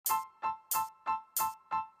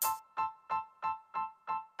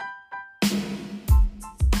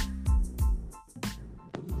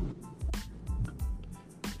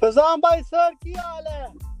Fazan bhai sir, ki haal hai?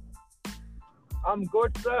 I'm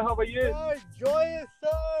good, sir. How are you? Sir, joyous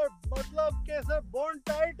sir. Matlab ke sir, bone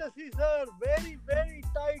tight asi sir. Very, very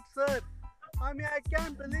tight sir. I mean, I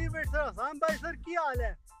can't believe it sir. Fazan bhai sir, ki haal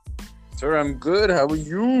hai? Sir, I'm good. How are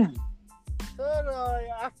you? Sir,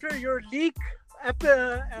 after your leak,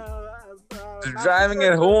 Driving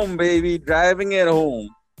at home, baby. Driving at home.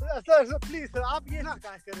 sir, please sir, आप ये ना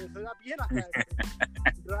कहा करें sir, आप ये ना कहा करें.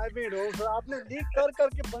 Driving home sir, आपने leak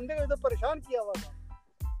करके बंदे को इधर परेशान किया हुआ था.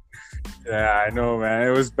 Yeah, I know, man.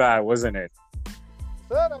 It was bad, wasn't it?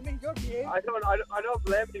 Sir, I mean, you're behaving. I don't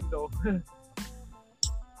blame him though.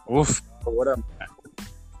 Oof. What a man.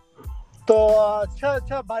 तो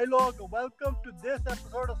अच्छा भाई लोग, welcome to this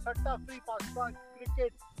episode of Satta Free Pakistan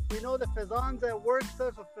Cricket. We know the Fazan's at work,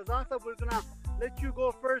 sir. So Fazan sir, we're gonna let you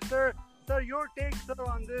go first, sir. Sir, your take, sir,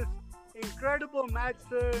 on this incredible match,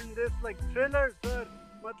 sir, and this like thriller, sir.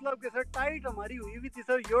 मतलब कि sir tight हमारी हुई हुई थी,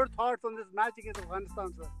 sir. Your thoughts on this match against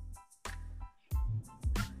Afghanistan, sir?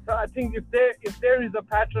 So I think if there is a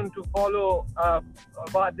pattern to follow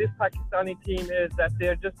about this Pakistani team is that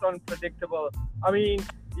they're just unpredictable. I mean,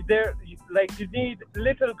 you need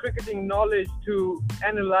little cricketing knowledge to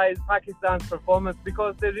analyze Pakistan's performance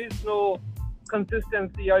because there is no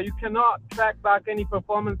consistency, or you cannot track back any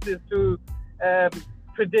performances to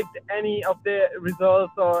predict any of the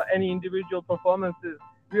results or any individual performances.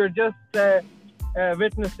 We are just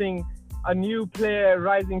witnessing a new player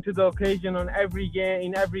rising to the occasion in every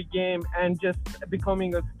game and just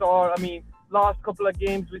becoming a star. I mean, last couple of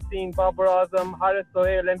games we've seen Babar Azam, Haris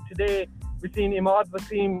Sohail, and today we've seen Imad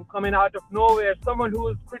Wasim coming out of nowhere, someone who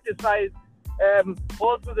was criticized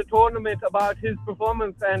all through the tournament about his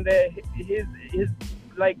performance, and his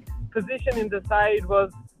position in the side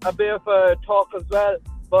was a bit of a talk as well.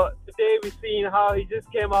 But today we've seen how he just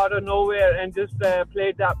came out of nowhere and just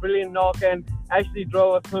played that brilliant knock and actually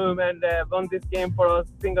drove us home and won this game for us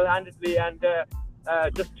single-handedly, and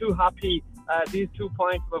just too happy. These 2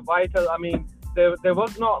 points were vital. I mean, there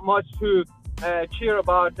was not much to cheer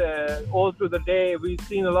about all through the day. We've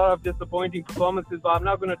seen a lot of disappointing performances, but I'm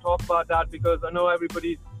not going to talk about that because I know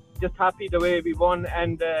everybody's just happy the way we won,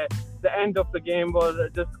 and the end of the game was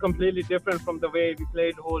just completely different from the way we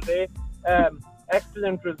played the whole day.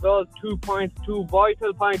 Excellent result, 2 points, 2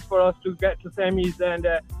 vital points for us to get to semis, and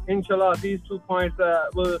inshallah these 2 points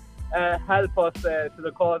will help us to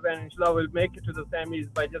the cause, and inshallah we'll make it to the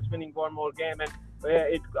semis by just winning one more game, and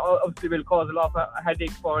it obviously will cause a lot of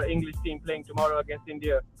headache for English team playing tomorrow against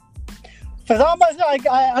India. Fazan bhai sir,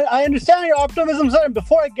 I understand your optimism, sir.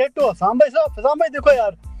 Before I get to Fazan bhai sir, Fazan bhai, dekho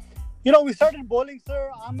yaar, you know, we started bowling,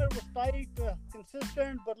 sir. Amir was tight,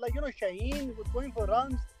 consistent, but Shaheen was going for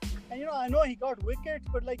runs. And I know he got wickets,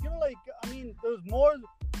 but I mean, there was more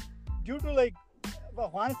due to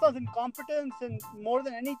Afghanistan's incompetence and more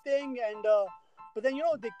than anything. And but then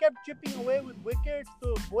they kept chipping away with wickets.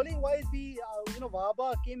 So bowling wise,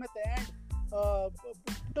 Wahba came at the end,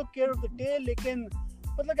 took care of the tail.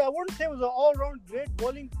 But I wouldn't say it was an all-round great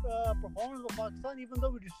bowling performance of Pakistan, even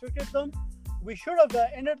though we restricted them. We should have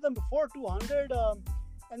ended them before 200.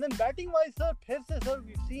 And then batting-wise, sir, sir,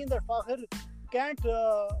 we've seen that Fakhar can't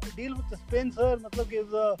deal with the spin, sir.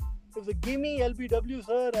 It was a gimme LBW,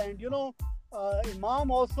 sir, and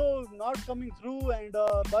Imam also not coming through, and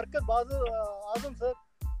Barkat Azam, sir,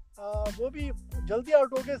 वो भी जल्दी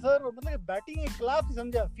out हो गए, sir. मतलब batting एक class ही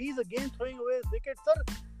समझा. Fees again throwing away his wicket, sir.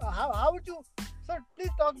 How would you, sir?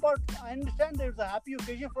 Please talk about. I understand there's a happy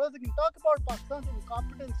occasion for us. You can talk about Pakistan's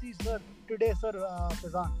incompetencies, sir, today, sir,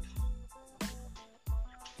 Fazan.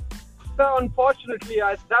 So unfortunately,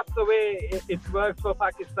 that's the way it works for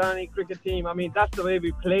Pakistani cricket team. I mean, that's the way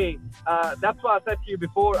we play. That's what I said to you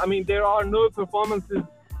before. I mean, there are no performances,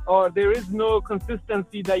 or there is no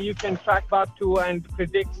consistency that you can track back to and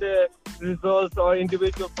predict the results or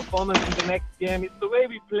individual performance in the next game. It's the way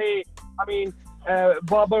we play. I mean,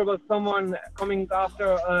 Babar was someone coming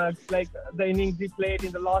after the innings he played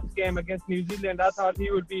in the last game against New Zealand. I thought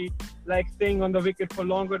he would be staying on the wicket for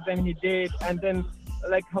longer than he did, and then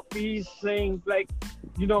he's playing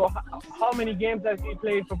how many games has he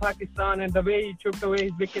played for Pakistan, and the way he took away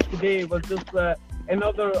his wicket today was just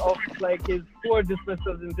another of his poor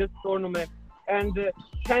dismissals in this tournament. And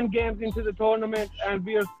 10 games into the tournament, and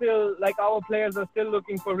we are still our players are still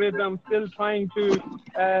looking for rhythm, still trying to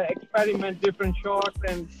experiment different shots,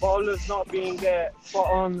 and bowlers not being spot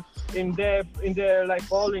on in their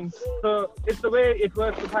bowling. So it's the way it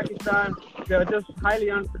works for Pakistan. They're just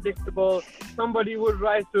highly unpredictable. Somebody would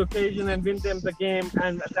rise to occasion and win them the game,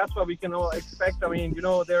 and that's what we can all expect. I mean,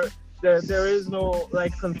 there is no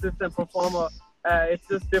consistent performer It's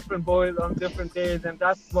just different boys on different days, and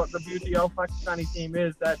that's what the beauty of Pakistani team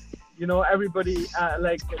is. That everybody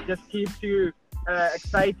just keeps you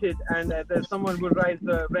excited, and there's someone who rise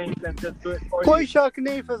the ranks and just do it for Koi you. shak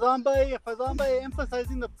nahi. Fazan bhai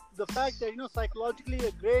emphasizing the fact that psychologically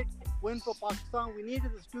a great win for Pakistan. We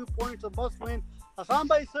needed these 2 points, a must win. Hassan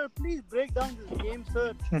bhai, sir, please break down this game,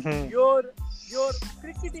 sir. Your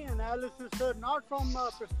cricketing analysis, sir, not from a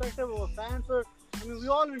perspective of a fan, sir. I mean, we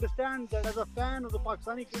all understand that as a fan of the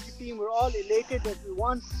Pakistani cricket team, we're all elated that we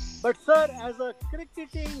won. But, sir, as a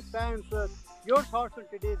cricketing fan, sir, your thoughts on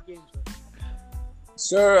today's game, sir?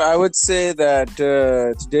 Sir, I would say that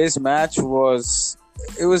today's match was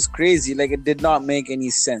crazy. Like, it did not make any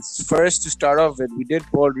sense. First, to start off with, we did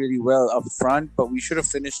bowl really well up front, but we should have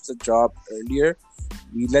finished the job earlier.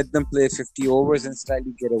 We let them play 50 overs and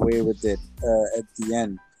slightly get away with it at the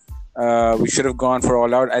end. We should have gone for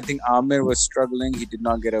all out. I think Amir was struggling. He did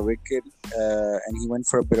not get a wicket, and he went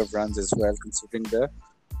for a bit of runs as well, considering the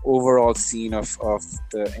overall scene of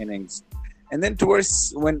the innings. And then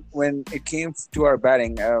towards when it came to our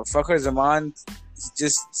batting, Fakhar Zaman, he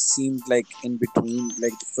just seemed like in between,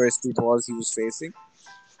 like the first 2 balls he was facing.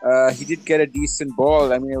 He did get a decent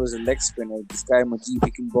ball. I mean, it was a leg spinner. This guy Majid,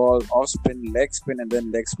 he can ball off spin, leg spin, and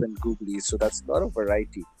then leg spin googly. So that's a lot of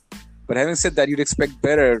variety. But having said that, you'd expect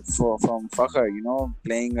better from Fakhar,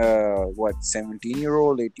 playing a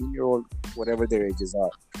 17-year-old, 18-year-old, whatever their ages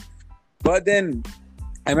are. But then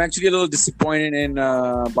I'm actually a little disappointed in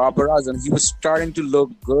Babar Azam. He was starting to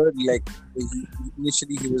look good. Like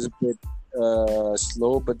initially, he was a bit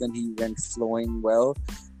slow, but then he went flowing well.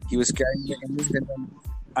 He was carrying the innings, and then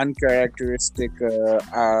uncharacteristic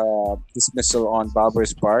dismissal on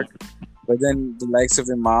Babar's part. But then the likes of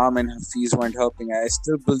Imam and Hafiz weren't helping. I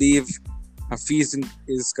still believe Hafiz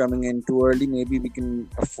is coming in too early. Maybe we can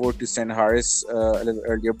afford to send Haris a little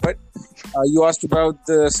earlier. But you asked about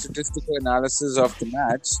the statistical analysis of the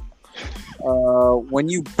match. When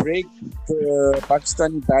you break the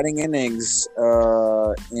Pakistani batting innings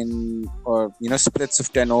in splits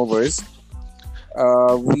of 10 overs,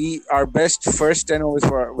 our best first 10 overs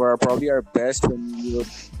were probably our best when we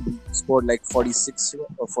scored like 46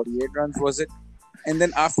 or 48 runs, was it? And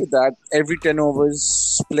then after that, every 10 overs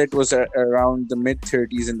split was around the mid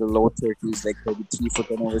 30s and the low 30s, like 33 for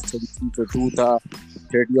 10 overs, 33 for 2 tha,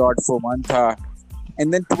 30 odd for 1 tha.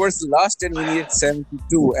 And then towards the last 10, we needed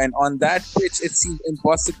 72. And on that pitch, it seemed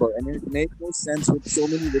impossible. And it made no sense with so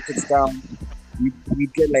many wickets down.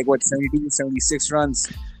 We'd get like 72, 76 runs.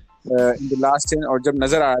 In the last 10, or jab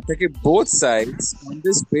nazar aa tha ki both sides on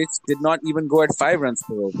this pitch did not even go at 5 runs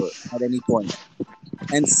per over at any point.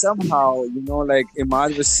 And somehow, like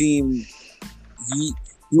Imad Wasim, he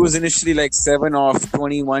was initially like 7 off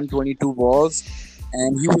 21, 22 balls,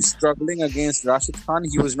 and he was struggling against Rashid Khan.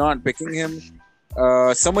 He was not picking him.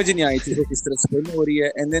 Samajh nahi aayi thi kis tarah spin ho rahi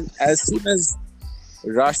hai. And then as soon as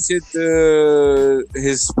Rashid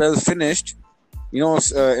his spell finished,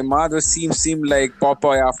 Imad Wasim seemed like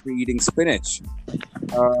Popeye after eating spinach.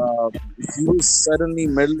 He was suddenly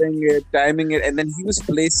middling it, timing it, and then he was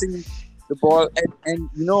placing the ball. And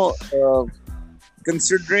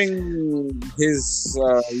considering his,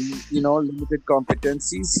 limited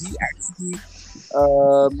competencies, he actually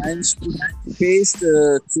managed to pace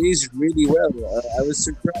the chase really well. I was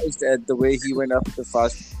surprised at the way he went after the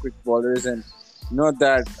fast, quick bowlers, and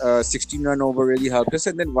that 16-run over really helped us.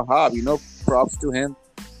 And then Wahab, props to him.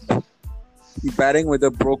 Batting with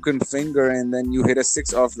a broken finger, and then you hit a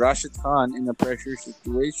 6 off Rashid Khan in a pressure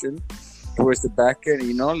situation towards the back end.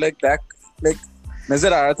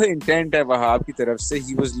 नजर आ रहा था intent है वहाब की तरफ से.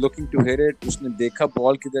 He was looking to hit it. उसने देखा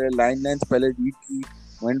ball किधर है, line length पहले read की,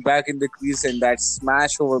 went back in the crease, and that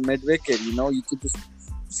smash over mid wicket. You could just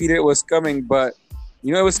feel it was coming, but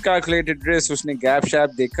it was calculated risk. उसने gap shap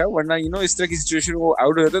देखा, वरना इस तरह की situation वो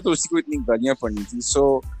out हो जाता तो उसी को इतनी गालियां पड़नी थी.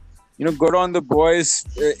 So good on the boys.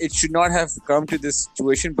 It should not have come to this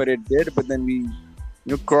situation, but it did. But then we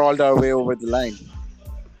crawled our way over the line.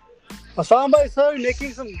 Hassan bhai, sir,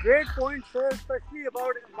 making some great points, sir, especially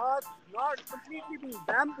about Imad not completely being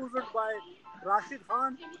bamboozled by Rashid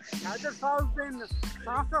Khan. Haider Saab's been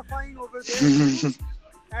sassifying over there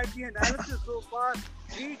at the analysis so far.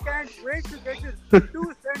 We can't wait to get his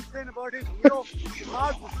 2 cents in about his hero,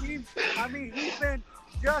 Imad Wasim. I mean, he's been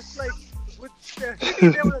just like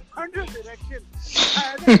sitting there with a thunder direction.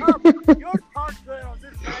 Haider Saab, your thoughts, sir, on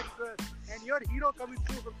this match, sir, and your hero coming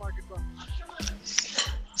through for Pakistan.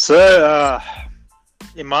 Sir,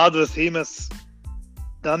 Imad Wasim has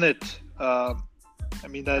done it.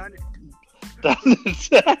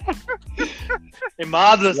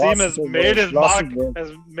 Imad Wasim has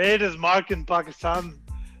made his mark in Pakistan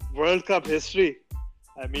World Cup history.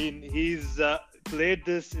 I mean, he's played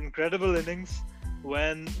this incredible innings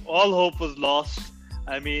when all hope was lost.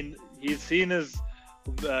 I mean, he's seen his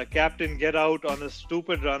captain get out on a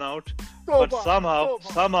stupid run out, but somehow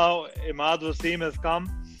Imad Wasim has come.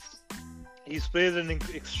 He's played an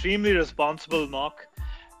extremely responsible knock,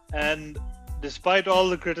 and despite all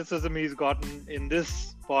the criticism he's gotten in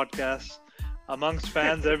this podcast amongst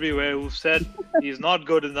fans everywhere who said he's not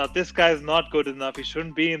good enough, this guy's not good enough, he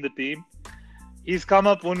shouldn't be in the team, he's come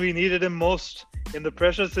up when we needed him most in the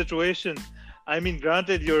pressure situation. I mean,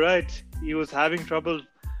 granted, you're right, he was having trouble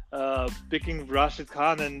picking Rashid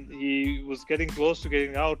Khan and he was getting close to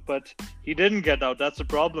getting out, but he didn't get out. That's the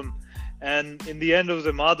problem. And in the end, it was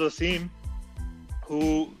Imad Wasim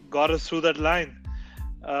who got us through that line.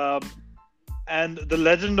 And the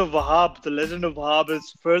legend of Wahab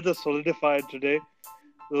is further solidified today.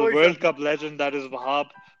 The World Cup legend that is Wahab,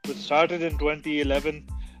 which started in 2011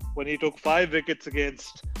 when he took 5 wickets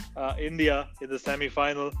against India in the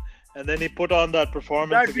semi-final, and then he put on that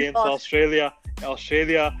performance against Australia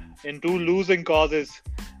in 2 losing causes.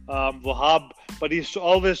 Wahab, but he's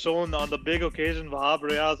always shown on the big occasion. Wahab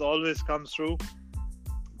Riaz always comes through,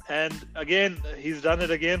 and again he's done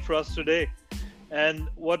it again for us today. And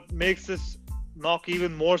what makes this knock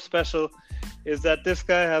even more special is that this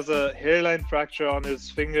guy has a hairline fracture on his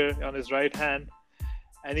finger, on his right hand,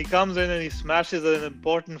 and he comes in and he smashes an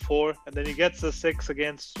important 4, and then he gets a 6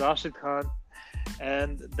 against Rashid Khan,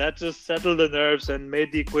 and that just settled the nerves and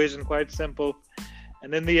made the equation quite simple.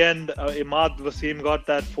 And in the end, Imad Wasim got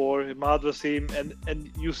that 4. Imad Wasim,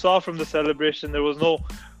 and you saw from the celebration there was no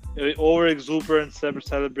over exuberant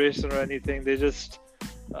celebration or anything. They just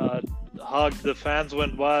hugged. The fans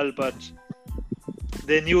went wild, but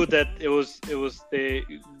they knew that it was they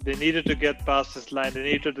needed to get past this line. They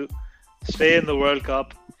needed to stay in the World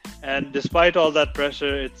Cup, and despite all that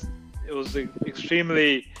pressure, it was an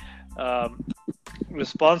extremely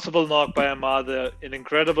responsible knock by Imad, an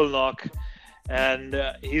incredible knock, and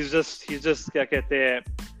he's just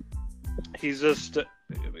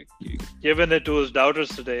given it to his doubters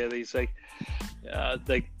today. He's like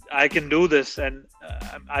I can do this. And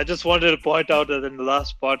I just wanted to point out that in the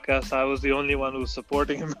last podcast I was the only one who was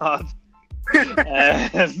supporting him hard.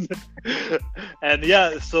 and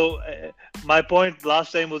yeah, so my point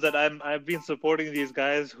last time was that I've been supporting these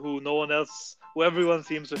guys who everyone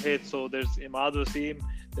seems to hate. So there's Imad Wasim,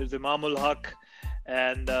 there's Imamul Haq,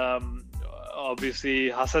 and obviously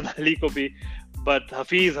Hassan Ali ko bhi, but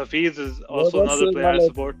Hafiz is also another player I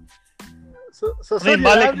support. So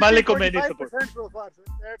Malik को मैं नहीं support.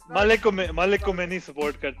 Malik को मैं नहीं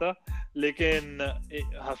support करता, लेकिन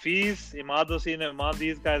Hafiz, Imad Wasim, Imad,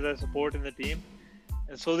 these guys I support in the team,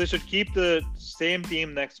 and so they should keep the same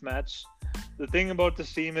team next match. The thing about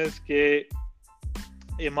this team is कि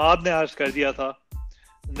Imad ने आज कर दिया था.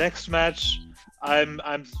 Next match,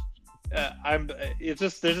 it's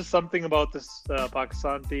just there's just something about this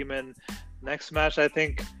Pakistan team, and next match I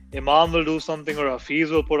think Imam will do something or Hafiz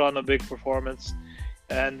will put on a big performance.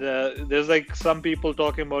 And there's like some people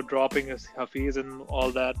talking about dropping Hafiz and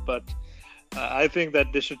all that, but I think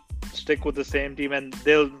that they should stick with the same team, and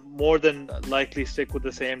they'll more than likely stick with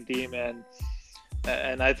the same team.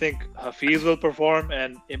 And I think Hafiz will perform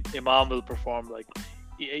and Imam will perform. Like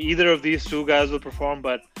either of these two guys will perform,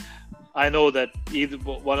 but I know that either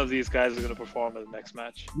one of these guys is going to perform in the next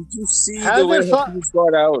match. Did you see the way Hafiz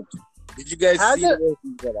got out? Did you guys see the way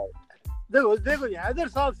he got out? देखो हैदर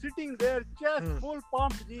साहब sitting there, chest full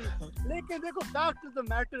pumped जी. लेकिन देखो fact of the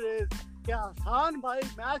matter is कि हसान भाई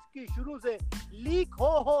match की शुरू से leak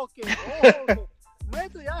हो के मैं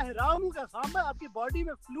तो यार हैरान हूँ कि हसान भाई आपकी बॉडी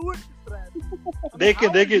में फ्लूइड किस तरह है.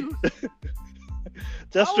 देखिए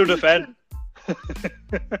just to defend.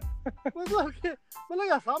 मतलब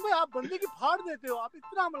हसान भाई आप बंदे की फाड़ देते हो, आप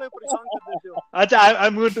इतना मतलब परेशान कर देते हो. अच्छा,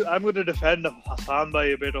 I'm going to defend Hassan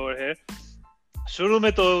bhai a bit over here. शुरू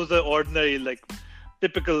में तो it was an ordinary, like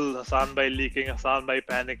typical Hassan bhai leaking, Hassan bhai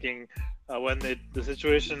panicking when the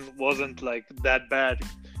situation wasn't like that bad.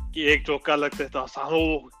 कि एक चौका लगता था, Hassan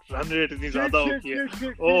run rate इतनी ज़्यादा हो गई है,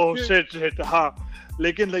 oh shit हाँ.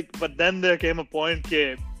 लेकिन like but then there came a point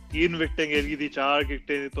कि 3 विकेटें गिरी थी, 4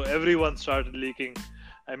 विकेटें, तो everyone started leaking.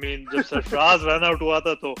 I mean जब सरफराज run out हुआ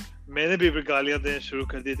था तो मैंने भी गालियां देना शुरू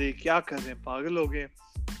कर दी थी, क्या कर रहे हैं, पागल हो गए.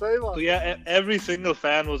 So yeah, every single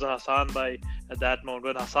fan was a Hassan bhai at that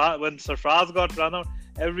moment. When Sarfraz got run out,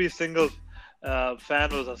 every single fan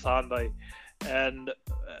was Hassan bhai, and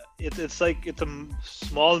it's like it's a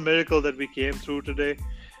small miracle that we came through today.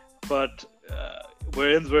 But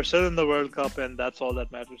we're still in the World Cup, and that's all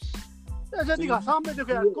that matters. अच्छा देखो Hassan भाई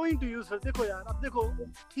देखो यार, going to you sir, देखो यार अब देखो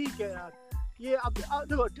ठीक है यार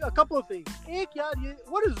a couple of things.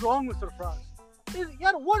 What is wrong with Sarfraz?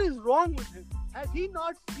 What is wrong with him? Has he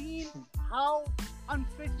not seen how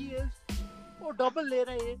unfit he is? वो double ले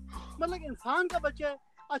रहे हैं. मतलब इंसान का बच्चा है.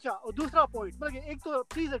 अच्छा, और दूसरा point. मतलब एक तो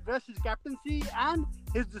please address his captaincy and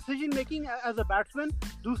his decision making as a batsman.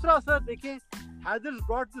 दूसरा सर देखें, Hazard's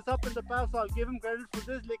brought this up in the past, so I'll give him credit for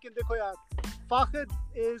this. लेकिन देखो यार, Fakhar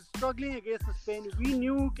is struggling against the spin. We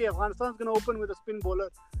knew that Afghanistan is going to open with a spin bowler.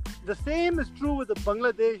 The same is true with the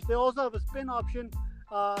Bangladesh. They also have a spin option.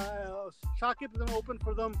 Shakib is going to open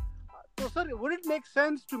for them. So, sir, would it make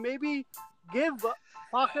sense to maybe give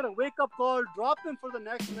Fakhar a wake-up call, drop him for the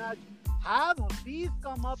next match, have Hafiz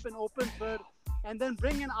come up and open, sir, and then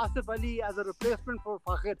bring in Asif Ali as a replacement for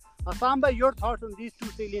Fakhar? Assam bhai, your thoughts on these two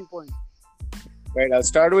salient points? Right, I'll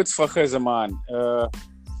start with Fakhar Zaman.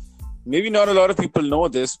 Maybe not a lot of people know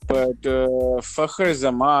this, but Fakhar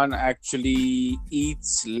Zaman actually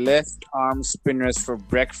eats left arm spinners for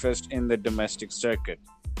breakfast in the domestic circuit.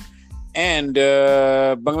 And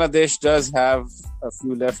Bangladesh does have a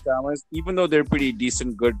few left armers, even though they're pretty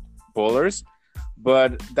decent, good bowlers.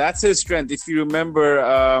 But that's his strength. If you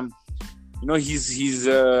remember, he's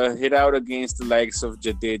hit out against the likes of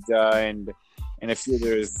Jadeja and a few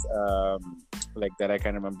others like that. I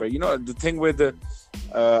can't remember. The thing with the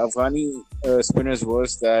Afghani spinners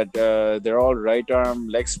was that they're all right arm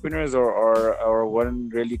leg spinners or one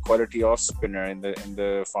really quality off spinner in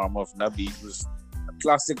the form of Nabi, who's a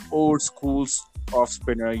classic old school off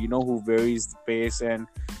spinner, who varies the pace and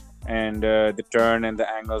the turn and the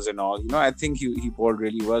angles and all. I think he bowled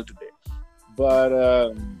really well today.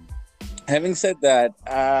 But having said that,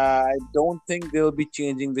 I don't think they'll be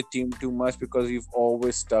changing the team too much because we've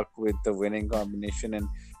always stuck with the winning combination and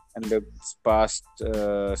look past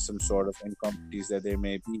some sort of incompetence that there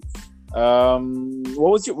may be.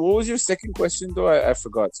 What was your second question though? I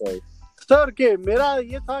forgot. Sorry. Sir, मेरा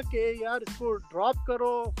ये था कि यार इसको drop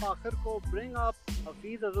करो, Fakhar को bring up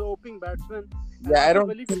Hafiz as an opening batsman. Yeah, I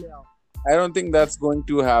don't think that's going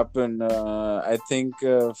to happen. I think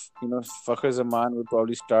Fakhar Zaman will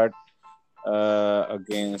probably start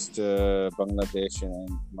against Bangladesh and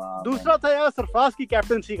दूसरा था यार सरफराज की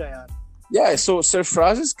कैप्टनसी का यार. Yeah, so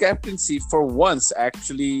Sarfraz's captaincy for once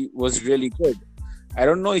actually was really good. I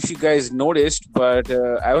don't know if you guys noticed, but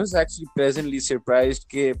I was actually pleasantly surprised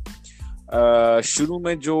कि शुरू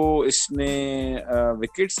में जो इसने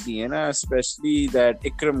wickets दिए ना, especially that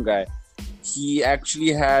Ikram guy, he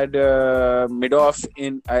actually had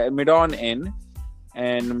mid-on in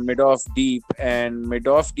and mid-off deep, and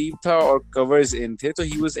mid-off deep tha or covers in the, so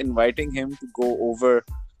he was inviting him to go over,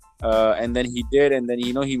 and then he did, and then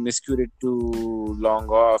he miscued it to long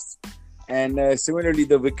off. And similarly,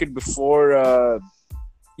 the wicket before,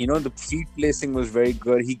 the feet placing was very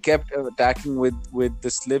good. He kept attacking with the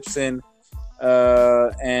slips in,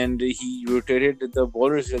 and he rotated the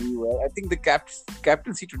bowlers really well. I think the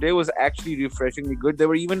captaincy today was actually refreshingly good. They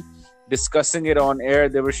were even discussing it on air.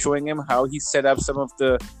 They were showing him how he set up some of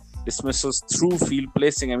the dismissals through field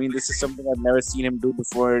placing. I mean, this is something I've never seen him do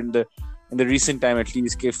before in the recent time, at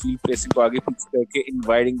least. Field placing ko aage piche karke,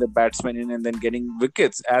 inviting the batsman in and then getting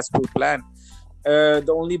wickets as per plan.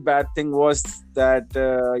 The only bad thing was that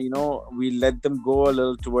we let them go a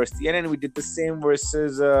little towards the end, and we did the same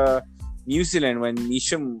versus New Zealand when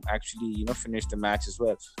Neesham actually finished the match as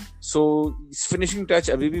well. So his finishing touch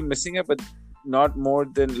abhi bhi missing hai, but not more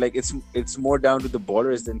than it's more down to the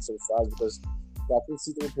bowlers than so far, because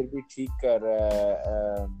captaincy to phir bhi theek kar raha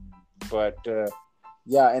hai. But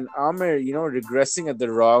yeah, and Amir regressing at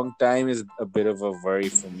the wrong time is a bit of a worry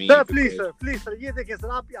for me. Sir, please sir, ye dekhiye sir,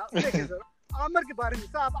 aap dekhiye sir, Amir ke bare mein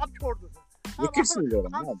sir aap chhod do sir. Wickets nahi le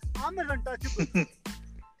raha. Amir untouchable.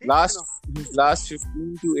 His last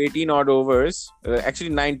 15 to 18 odd overs,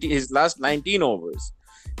 his last 19 overs,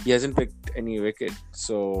 he hasn't picked any wicket.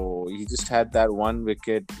 So he just had that one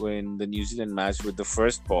wicket in the New Zealand match with the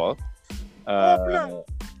first ball. Got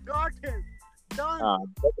him. Done.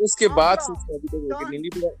 But uske baad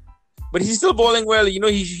but he's still bowling well.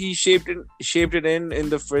 He shaped it in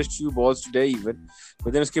the first few balls today even.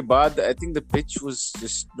 But then uske baad, I think the pitch was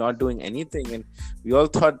just not doing anything, and we all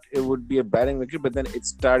thought it would be a batting wicket, but then it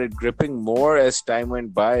started gripping more as time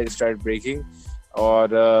went by. It started breaking. Or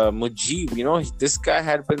Mujib, this guy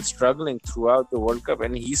had been struggling throughout the World Cup,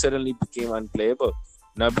 and he suddenly became unplayable.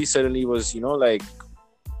 Nabi suddenly was,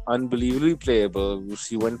 unbelievably playable.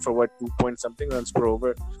 He went for 2-point-something runs per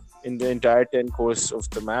over in the entire 10 course of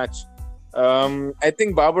the match. I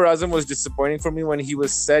think Babar Azam was disappointing for me when he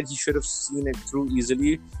was said he should have seen it through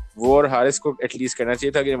easily. वो और हारिस को at least करना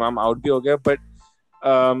चाहिए था कि हम out भी हो गया, but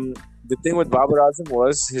The thing with Babar Azam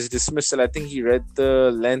was his dismissal. I think he read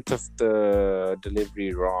the length of the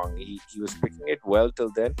delivery wrong. He was picking it well till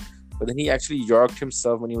then, but then he actually yorked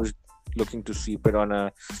himself when he was looking to sweep it on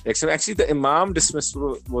a. So actually, the Imam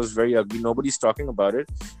dismissal was very ugly. Nobody's talking about it.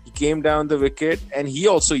 He came down the wicket and he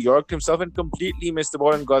also yorked himself and completely missed the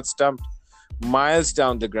ball and got stumped miles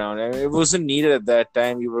down the ground. I mean, it wasn't needed at that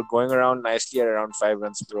time. We were going around nicely at around 5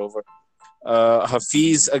 runs per over.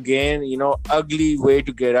 Hafiz again, ugly way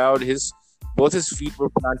to get out. Both his feet were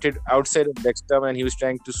planted outside of leg stump and he was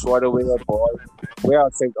trying to swat away a ball way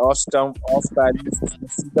outside, off stump, off balance,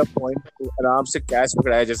 see the point, आराम से catch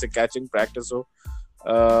पकड़ाया जैसे catching practice हो.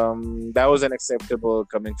 That was unacceptable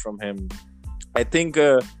coming from him. I think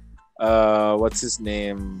what's his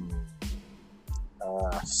name?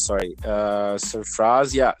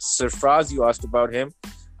 Sarfraz. Yeah, Sarfraz. You asked about him.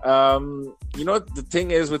 The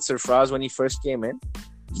thing is with Sarfraz, when he first came in,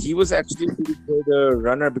 he was actually a pretty good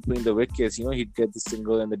runner between the wickets. He'd get the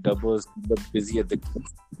single and the doubles, look busy at the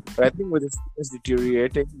crease. But I think with his fitness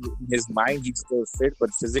deteriorating, in his mind he's still fit, but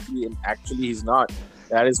physically and actually he's not.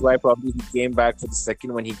 That is why probably he came back for the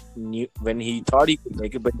second when he thought he could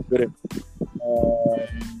make it, but he couldn't.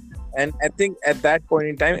 And I think at that point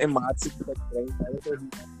in time, Imad was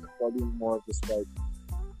probably more of the strike.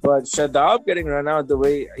 But Shadab getting run out the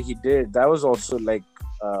way he did, that was also like,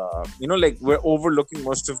 we're overlooking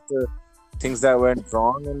most of the things that went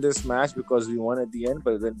wrong in this match because we won at the end.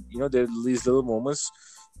 But then, there are these little moments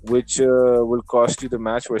which will cost you the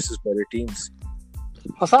match versus better teams.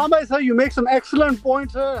 Hassan bhai, sir, you make some excellent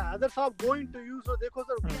points, sir. Haider sahab, going to you. So, dekho,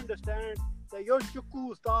 sir, we understand that your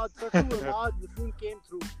Chukku Ustad, Sattu Imad, the team came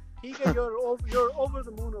through. You're over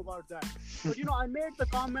the moon about that. But I made the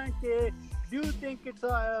comment, do you think it's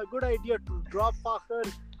a good idea to drop Fakhar,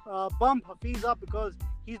 bump Hafiz up because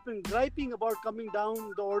he's been griping about coming down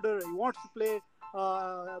the order. He wants to play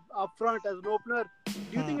up front as an opener. Do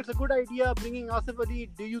you think it's a good idea bringing Asif Ali?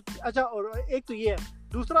 एक तो ये है.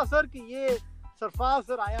 दूसरा sir कि ये Sarfaraz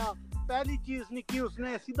sir आया, पहली चीज नहीं की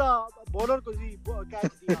उसने सीधा बॉलर को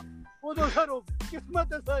कैच दिया. वो तो सर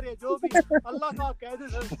किस्मत है सर, ये जो भी अल्लाह का कह दे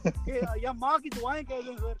सर कि या माँ की दुआएं कह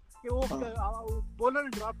दे सर कि वो बॉलर ने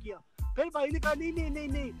ड्रॉप किया. फिर भाई ने कहा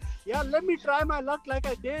नहीं यार, let me try my luck like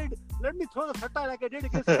I did, let me throw the सट्टा like I did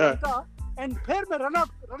against Sri and फिर मैं रन आउट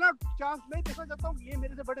चांस में देखना चाहता हूँ कि ये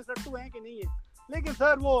मेरे से बड़े सट्टू हैं कि नहीं है. लेकिन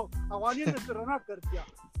सर वो अवालियत ने इसको रन आउट कर दिया.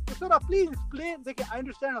 तो सर आप प्लीज एक्सप्लेन. देखिए, I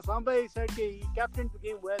understand Hassan bhai said कि he captained the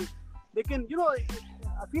game well, लेकिन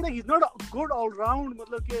I feel like he's not a good all round.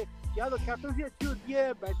 मतलब कि या तो कैप्टनसी अच्छी होती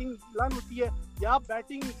है, बैटिंग लन होती है, या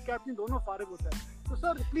बैटिंग कैप्टन दोनों फारिग होता है. तो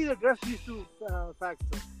sir please address these two facts,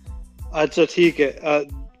 sir. अच्छा, ठीक है.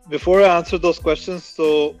 Before I answer those questions,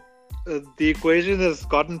 so the equation has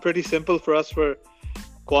gotten pretty simple for us for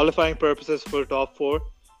qualifying purposes for top 4.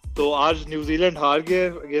 तो आज New Zealand हार गए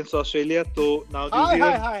against Australia. तो now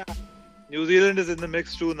New Zealand is in the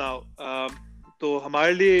mix too now. तो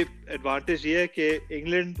हमारे लिए advantage ये है कि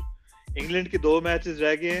England के 2 matches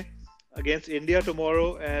रह गए हैं against India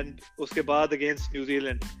tomorrow and उसके बाद against New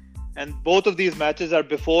Zealand. And both of these matches are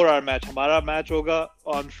before our match. हमारा match होगा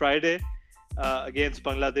on Friday against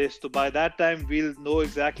Bangladesh. So by that time, we'll know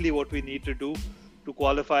exactly what we need to do to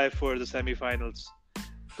qualify for the semi-finals.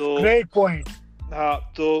 So great point.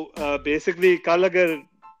 So basically, कल अगर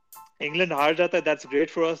England हार जाता है, that's great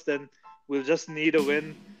for us. Then we'll just need a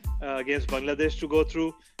win against Bangladesh to go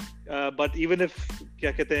through. But even if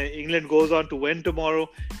England goes on to win tomorrow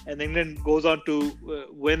and England goes on to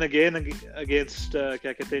win again against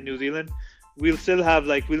New Zealand, we'll still have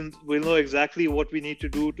we'll know exactly what we need to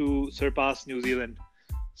do to surpass New Zealand.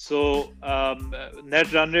 So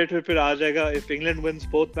net run rate फिर आ जाएगा. If England wins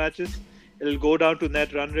both matches, it'll go down to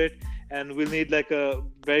net run rate, and we'll need a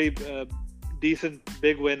very decent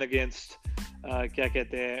big win against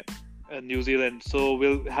New Zealand. So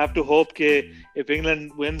we'll have to hope that if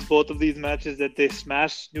England wins both of these matches, that they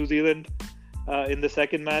smash New Zealand in the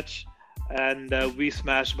second match, and we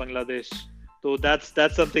smash Bangladesh. So that's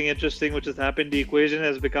something interesting which has happened. The equation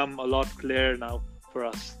has become a lot clearer now for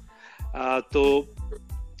us. So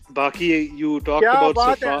Baki, you talked about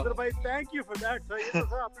Sarfraz. Thank you for that, sir. ये तो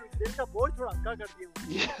sir आपने दिल का बोझ थोड़ा हल्का कर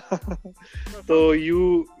दिया. So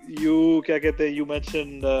you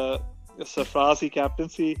mentioned Sarfraz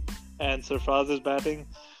captaincy and Sarfraz's batting.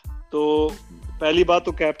 So पहली बात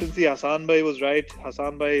तो captaincy, Hassan bhai was right.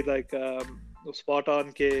 Hassan bhai spot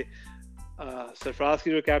on के Sarfraz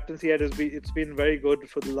की जो captaincy had, it's been very good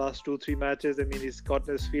for the last 2-3 matches. I mean, he's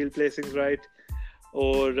gotten his field placings right.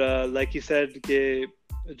 और like he said कि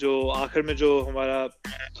जो आखिर में जो हमारा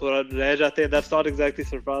थोड़ा रह जाते हैं, that's not exactly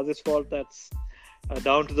Sarfraz's fault. That's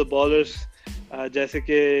down to the bowlers. जैसे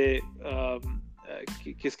कि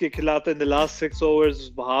किसके खिलाफ in the last 6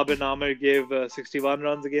 overs Wahab and Amir gave 61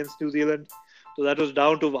 runs against New Zealand. So that was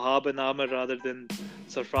down to Wahab and Amir rather than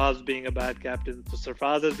Sarfraz being a bad captain. So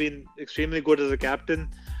Sarfraz has been extremely good as a captain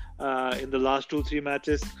in the last 2-3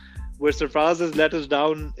 matches. Where Sarfraz has let us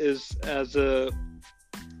down is as a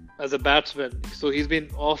batsman. So he's been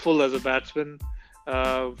awful as a batsman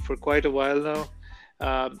for quite a while now.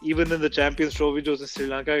 Even in the Champions Trophy, जो Sri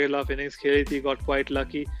Lanka के खिलाफ innings खेली थी, got quite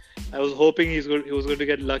lucky. I was hoping he was going to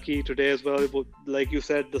get lucky today as well. But like you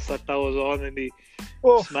said, the satta was on and he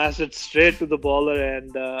smashed it straight to the bowler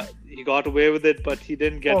and he got away with it, but he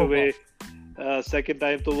didn't get away second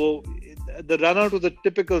time. So the run out was a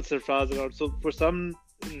typical Sarfraz run out. So for some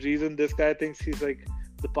reason, this guy thinks he's like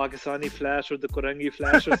the Pakistani Flash or the Korangi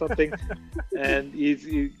Flash or something, and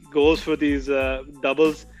he goes for these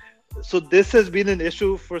doubles. So this has been an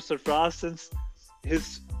issue for Sarfraz since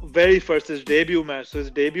his debut match. So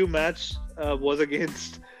his debut match was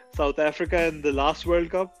against South Africa in the last World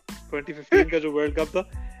Cup, 2015 का जो World Cup था,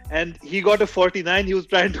 and he got a 49. He was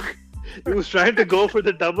trying to go for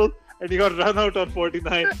the double, and he got run out on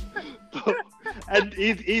 49. So, and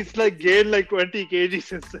he's like gained like 20 kg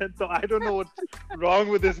since then. So I don't know what's wrong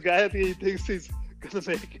with this guy. I think he thinks he's gonna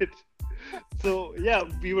make it. So yeah,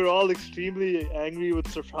 we were all extremely angry with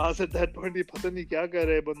Sarfraz at that point. He पता नहीं क्या कर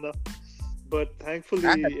रहा है बंदा. But thankfully,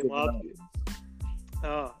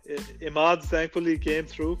 Imad thankfully came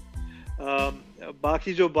through.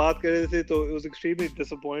 बाकी जो बात कर रहे थे, तो it was extremely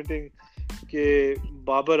disappointing कि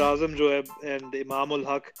Babar Azam जो है and Imam ul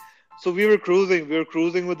Haq. So we were cruising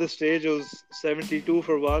with the stage. It was 72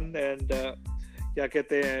 for 1, and क्या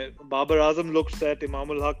कहते हैं, Babar Azam looked set, Imam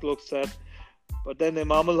ul Haq looked set. But then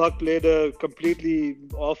Imam ul Haq played a completely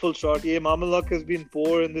awful shot. Yeah, Imam ul Haq has been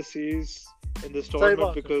poor in this series, in this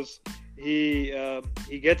tournament, because he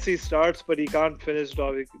gets these starts, but he can't finish it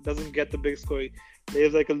off. He doesn't get the big score. He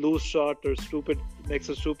plays like a loose shot or makes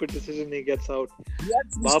a stupid decision. He gets out. He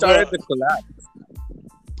actually started the collapse.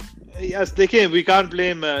 Yes, देखें, we can't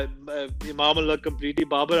blame Imam ul Haq completely.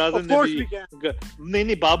 Babar Azam ने भी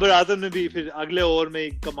नहीं Babar Azam ने भी फिर अगले over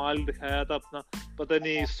में कमाल दिखाया था अपना. पता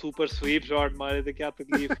नहीं super sweep shot मारे थे, क्या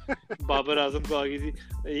तकलीफ Babar Azam को आ गई थी.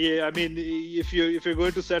 ये I mean, if you're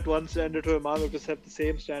going to set one standard for Imam, you have to set the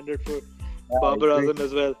same standard for Babar Azam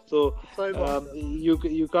as well. So you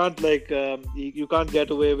can't you can't get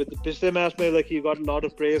away with it. पिछले match में like he got a lot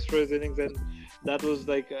of praise for his innings, and that was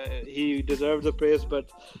like he deserved the praise, but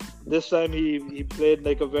this time he played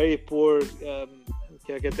like a very poor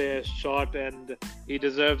क्या कहते हैं shot, and he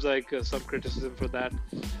deserves like some criticism for that.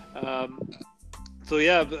 So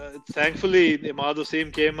yeah, thankfully Imad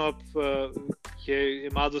Wasim came up.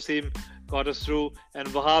 Imad Wasim got us through, and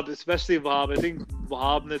Wahab, especially Wahab, I think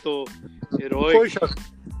Wahab ने तो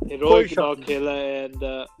heroic knock खेला, and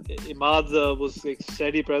Imad was like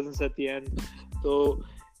steady presence at the end. So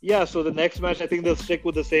yeah, so the next match, I think they'll stick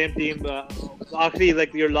with the same team. Actually,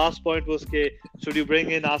 like your last point was, should you bring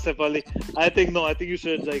in Asif Ali? I think no. I think you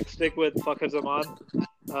should like stick with Fakhar Zaman.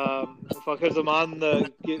 Fakhar Zaman,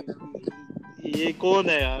 ये कौन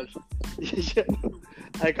है यार?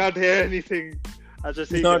 I can't hear anything. I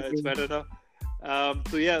just think it's better now.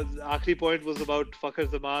 So yeah, आखिरी point was about Fakhar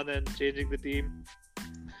Zaman and changing the team.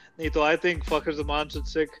 नहीं तो I think Fakhar Zaman should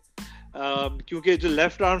stick. क्योंकि जो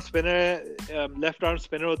left arm spinner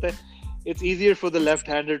होता है, it's easier for the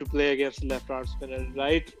left-hander to play against the left arm spinner.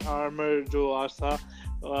 Right armer जो आज था,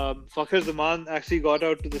 Fakhar Zaman actually got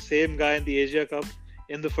out to the same guy in the Asia Cup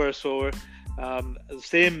in the first over.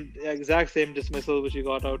 Exact same dismissal which he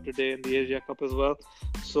got out today in the Asia Cup as well.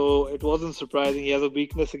 So it wasn't surprising. He has a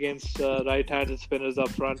weakness against right-handed spinners up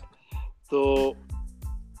front. So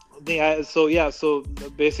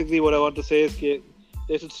basically what I want to say is that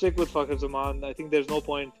they should stick with Fakhar Zaman. I think there's no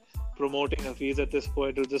point promoting Hafiz at this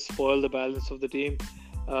point. It'll just spoil the balance of the team.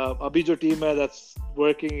 Abhi jo team hai that's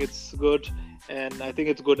working, it's good, and I think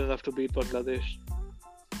it's good enough to beat Bangladesh.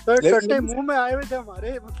 Let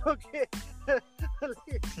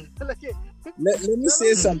me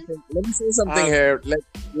say something here.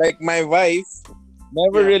 Like my wife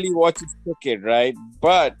never really watches cricket, right?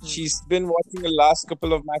 But she's been watching the last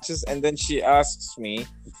couple of matches, and then she asks me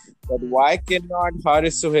that why cannot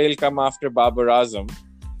Haris Sohail come after Babar Azam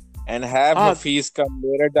and have Hafiz come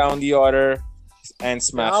later down the order and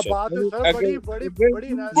smash it?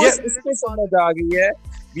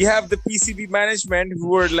 We have the PCB management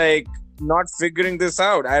who are like not figuring this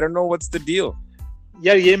out. I don't know what's the deal.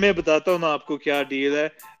 यार ये मैं बताता हूँ ना आपको क्या deal है.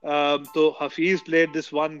 तो Hafiz played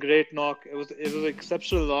this one great knock. It was an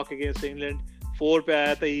exceptional knock against England. 4 पे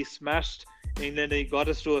आया था. He smashed England. He got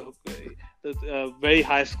us to very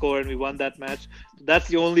high score, and we won that match. That's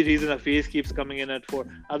the only reason Hafiz keeps coming in at 4.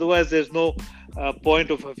 Otherwise, there's no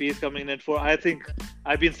point of Hafiz coming in at 4. I think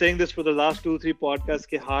I've been saying this for the last 2-3 podcasts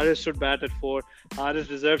that Haris should bat at 4. Haris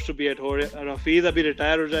deserves to be at 4. Hafiz abhi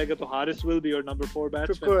retire ho jayega, so Haris will be your number 4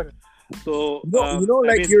 batsman. So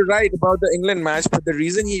you're right about the England match, but the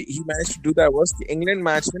reason he managed to do that was the England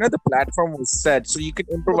match. The platform was set, so you could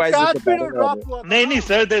improvise with the batting. No,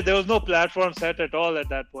 sir, there was no platform set at all at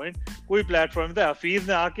that point. Koi platform tha. Hafiz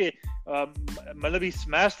ne aake, he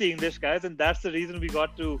smashed the English guys, and that's the reason we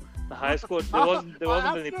got to the high score. There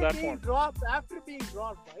wasn't any platform. After being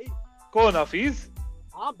dropped, bhai. Kaun Hafiz?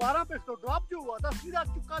 हाँ 12 पे तो drop जो हुआ था सीधा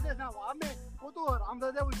चुका देना वहां में वो तो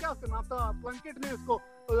रामदादा वो क्या उसका नाम था प्लंकेट ने उसको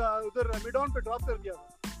उधर मिड ऑन पे ड्रॉप कर दिया था.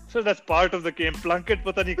 So that's part of the game. Plunkett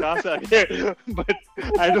पता नहीं कहाँ से आ गया, but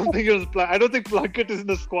I don't think Plunkett is in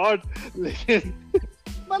the squad. लेकिन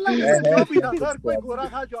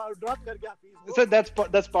So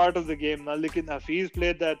that's part of the game. Now, लेकिन Hafiz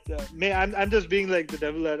played that. I'm just being like the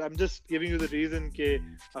devil. I'm just giving you the reason कि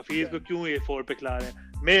Hafiz को क्यों ये 4 पे खिला रहे हैं.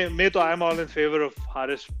 मैं तो I'm all in favor of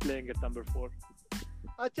Haris playing at number 4.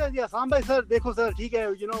 अच्छा जी आसाम भाई सर देखो सर ठीक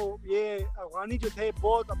है ये अफगानी जो थे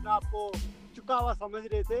बहुत अपने आप को चुका हुआ समझ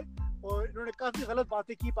रहे थे और इन्होंने काफी गलत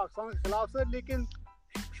बातें की पाकिस्तान के खिलाफ सर लेकिन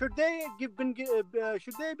should they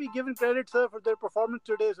be given credit sir for their performance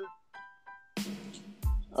today sir?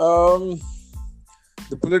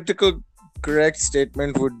 The politically correct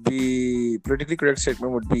statement would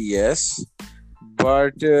be yes.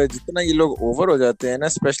 But जितना ये लोग over हो जाते हैं ना,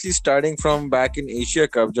 especially starting from back in Asia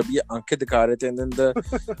Cup, जब ये आंखें दिखा रहे थे, and then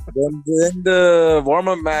the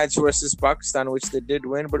warm-up match versus Pakistan, which they did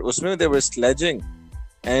win, but उसमें they were sledging,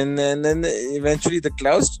 and then eventually the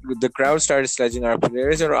crowd started sledging our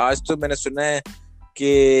players, और आज तो मैंने सुना है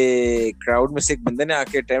कि crowd में से एक बंदे ने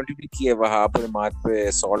आके attempt भी किया वहाँ पर माथ पे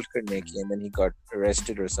assault करने की, and then he got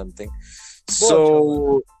arrested or something.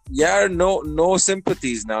 So yeah, no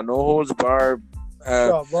sympathies now, no holds barred.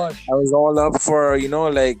 I was all up for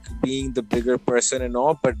being the bigger person and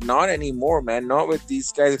all, but not anymore, man. Not with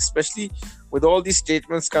these guys, especially with all these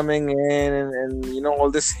statements coming in and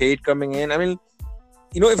all this hate coming in. I mean,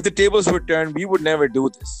 if the tables were turned, we would never do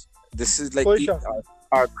this. This is like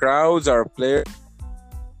our crowds, our players.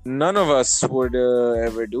 None of us would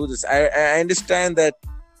ever do this. I understand that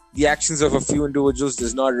the actions of a few individuals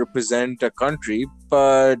does not represent a country,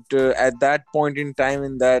 but at that point in time,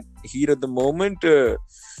 in that heat of the moment,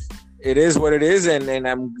 it is what it is, and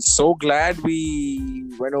I'm so glad we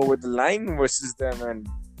went over the line versus them. And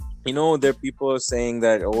there are people saying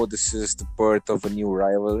that, oh, this is the birth of a new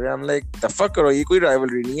rivalry. I'm like, the fuck karo, ye koi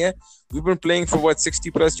rivalry nahi hai. We've been playing for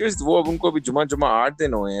 60 plus years. वो अब उनको भी जुमा 8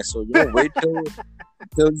 दिन हुए हैं. So wait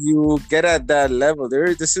till you get at that level.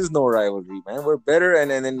 This is no rivalry, man. We're better,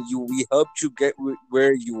 and then we helped you get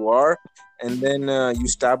where you are, and then you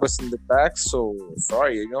stab us in the back. So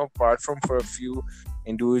sorry, apart from for a few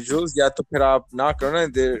individuals, या तो फिर आप ना करो ना.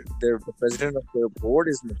 The president of their board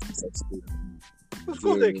is making such statements.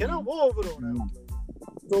 उसको देखे ना वो ओवर हो रहा है मतलब.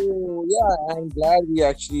 So yeah, I'm glad we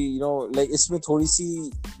actually, इसमें थोड़ी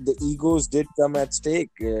सी the egos did come at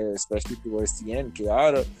stake, especially towards the end. कि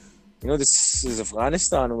यार, this is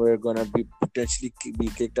Afghanistan. We're gonna be potentially be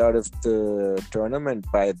kicked out of the tournament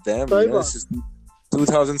by them. This is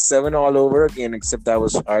 2007 all over again, except that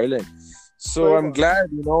was Ireland. So I'm glad,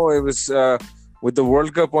 it was with the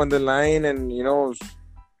World Cup on the line, and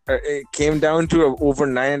it came down to over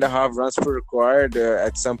 9.5 runs per required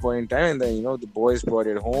at some point in time, and then the boys brought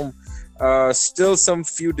it home. Still some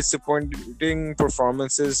few disappointing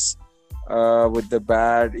performances with the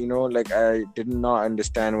bat. I did not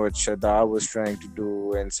understand what Shadab was trying to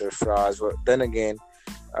do and Sarfraz. But then again,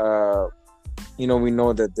 we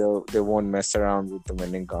know that they won't mess around with the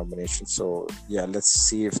winning combination. So yeah, let's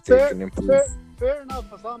see if they can improve. Fair enough,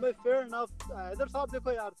 Hassan bhai, fair enough. Idhar sahab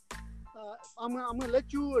dekho yaar, I'm going to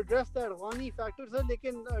let you address that Afghani factor, sir.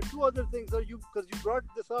 Lekin two other things, sir, because you brought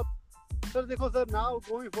this up. Sir, dekho, sir, now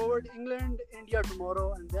going forward, England, India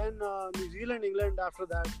tomorrow, and then New Zealand, England after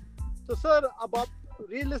that. So, sir,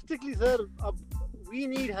 realistically, sir, we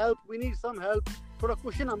need help. We need some help. Thoda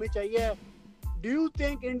cushion hame chahiye. Do you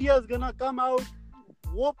think India is going to come out,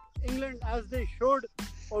 whoop England as they should,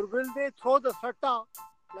 or will they throw the satta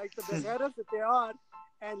like the Begaras that they are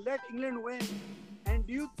and let England win? And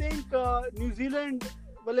do you think New Zealand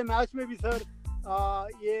वाले match में भी sir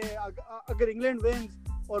ये अगर England wins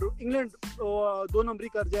और England 2 नंबरी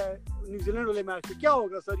कर जाए New Zealand वाले मैच में क्या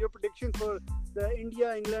होगा sir? Your prediction for the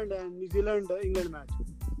India England and New Zealand England match.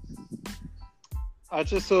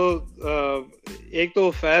 अच्छा, so एक तो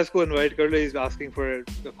फैज को इनवाइट कर लो, he is asking for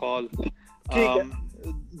the call.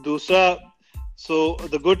 दूसरा So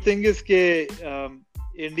the good thing is that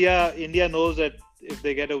India knows that if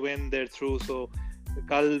they get a win, they're through. So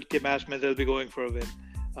kal ke match mein they'll be going for a win.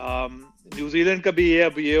 New Zealand ka bhi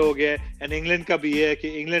ab ye ho gaya, and England ka bhi hai ki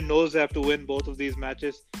England knows they have to win both of these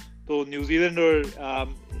matches. So New Zealand or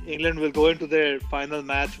England will go into their final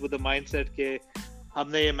match with the mindset that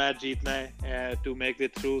humne ye match jeetna hai to make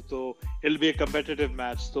it through. So it'll be a competitive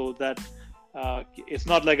match. So that it's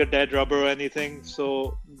not like a dead rubber or anything. So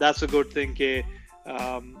that's a good thing.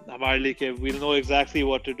 We'll know exactly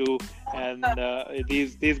what to do, and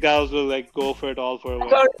these guys will like go for it all for a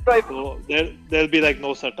while. So there'll be like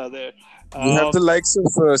no satta there. You have the likes of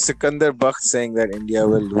Sikandar Bakht saying that India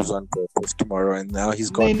will lose on purpose tomorrow, and now he's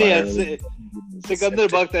gone. Sikandar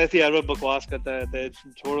Bakht ऐसी हर बार बकवास करता रहता है.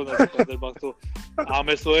 छोड़ो ना Sikandar Bakht तो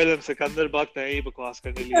Aamir Sohail and Sikandar Bakht है ही बकवास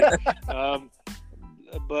करने लिए.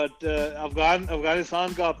 But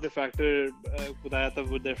Afghanistan का अपने factor बताया था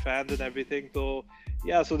with their fans and everything. So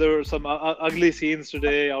yeah, so there were some ugly scenes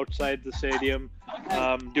today outside the stadium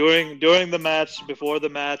during the match, before the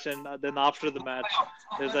match, and then after the match.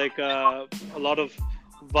 There's like a lot of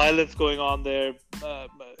violence going on there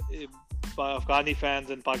by Afghani fans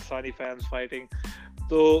and Pakistani fans fighting.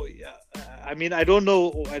 So I mean, I don't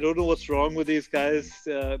know what's wrong with these guys.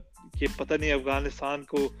 कि पता नहीं अफगानिस्तान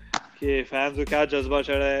को कि fans को क्या जज्बा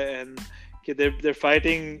चढ़ा है, and कि they're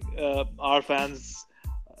fighting our fans.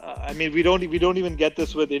 I mean, we don't even get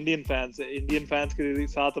this with Indian fans. Indian fans के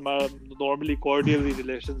साथ हमारा normally cordial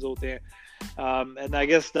relations होते हैं, and I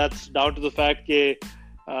guess that's down to the fact कि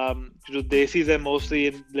जो desis are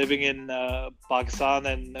mostly living in Pakistan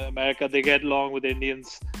and America, they get along with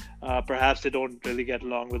Indians. Perhaps they don't really get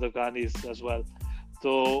along with Afghanis as well.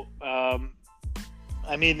 So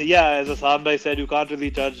I mean, yeah, as Hassan Bhai said, you can't really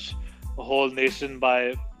judge a whole nation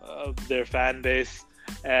by their fan base.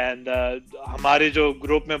 And हमारे जो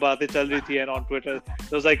group में बातें चल रही थी and on Twitter,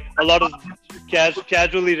 there was like a lot of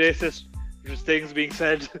casually racist things being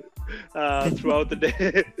said throughout the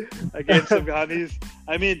day against Afghanis.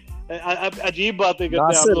 I mean, अजीब बातें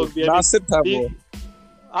करते हैं हम लोग भी. Nasir था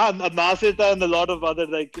वो. Nasir था and a lot of other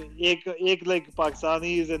like एक like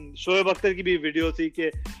Pakistanis, and Shoaib Akhtar की भी video थी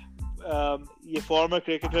कि ये former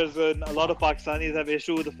cricketers and a lot of Pakistanis have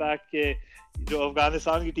issue with the fact कि जो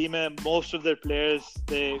Afghanistan की team है, most of their players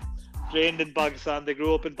they trained in Pakistan, they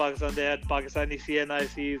grew up in Pakistan, they had Pakistani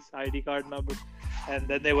CNICs, ID card numbers, and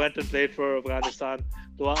then they went and played for Afghanistan.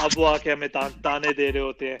 तो अब वो आके हमें ताने दे रहे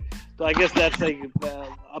होते हैं. So I guess that's like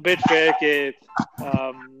a bit fair कि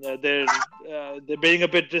they're being a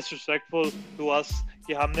bit disrespectful to us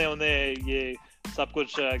कि हमने उन्हें ये सब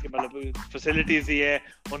कुछ कि मतलब facilities दी है,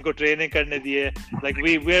 उनको training करने दी है. Like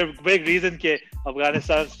we're big reason कि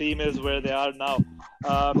Afghanistan's team is where they are now.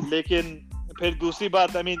 लेकिन फिर दूसरी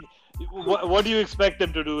बात, I mean, what do you expect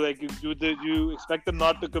them to do? Like, do you expect them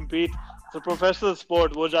not to compete? It's a professional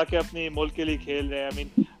sport. वो जाके अपनी मुल्क के लिए खेल रहे हैं. I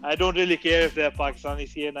mean, I don't really care if they're Pakistani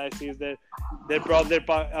CNICs. They're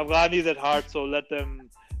Afghanis at heart, so let them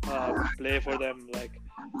play for them. Like,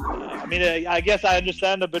 I mean, I guess I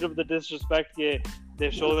understand a bit of the disrespect.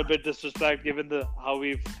 They've shown a bit disrespect given how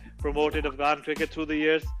we've promoted Afghan cricket through the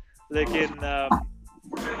years. Lekin,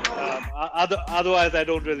 otherwise, I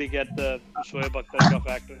don't really get the Shoaib Akhtar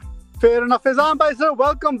factor. Fair enough. Fizan bhai, sir,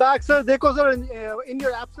 welcome back, sir. Dekho, sir, in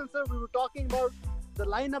your absence, sir, we were talking about the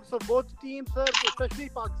lineups of both teams, sir, especially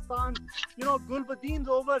Pakistan. You know, Gulbadeen's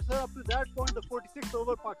over, sir. Up to that point, the 46th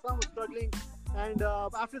over, Pakistan was struggling. And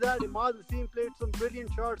after that, Imad Wasim played some brilliant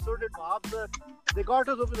shots. So did Wahab, sir. They got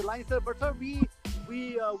us over the line, sir. But, sir, we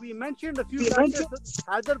mentioned a few times.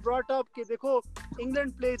 Haider brought up that, dekho,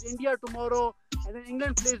 England plays India tomorrow, and then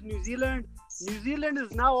England plays New Zealand. New Zealand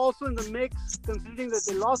is now also in the mix, considering that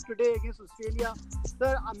they lost today against Australia.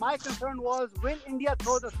 Sir, my concern was, will India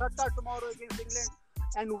throw the satta tomorrow against England?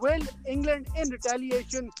 And will England, in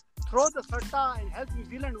retaliation, throw the satta and help New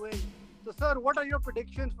Zealand win? So, sir, what are your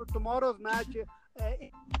predictions for tomorrow's match?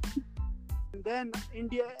 And then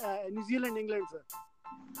New Zealand, England, sir.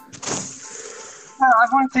 I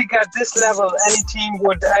don't think at this level any team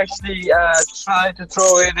would actually try to throw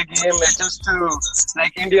away the game just to,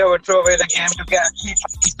 like India would throw away the game to keep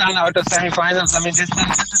Pakistan out of semi-finals. I mean, this is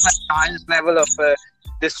like the highest level of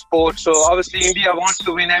this sport. So obviously India wants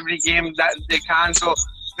to win every game that they can. So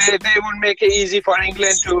they would make it easy for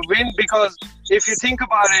England to win, because if you think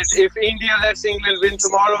about it, if India lets England win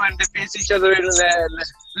tomorrow and they face each other in the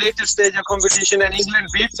later stage of competition and England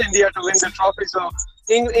beats India to win the trophy, so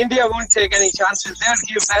India won't take any chances. They'll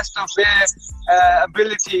give best of their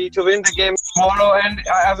ability to win the game tomorrow. And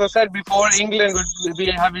as I said before, England will be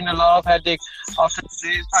having a lot of headache after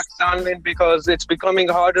today's Pakistan win, because it's becoming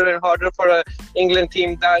harder and harder for an England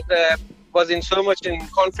team that was in so much in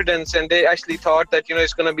confidence, and they actually thought that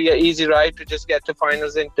it's going to be an easy ride to just get to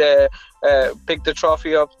finals and pick the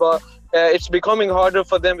trophy up. But it's becoming harder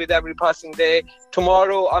for them with every passing day.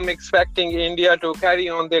 Tomorrow, I'm expecting India to carry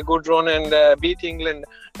on their good run and beat England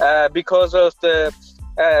because of the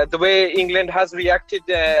way England has reacted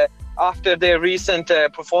after their recent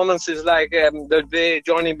performances, like the way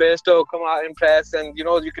Johnny Bairstow come out in press, and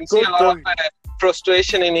you can see a lot of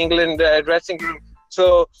frustration in England dressing room.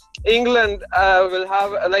 So England will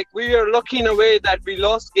have, we are lucky in a way that we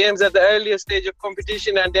lost games at the earliest stage of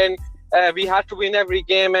competition, and then we had to win every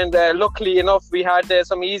game, and luckily enough we had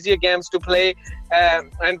some easier games to play,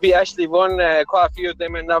 and we actually won quite a few of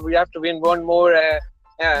them, and now we have to win one more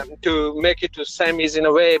to make it to semis in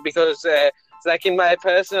a way, because in my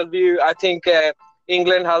personal view, I think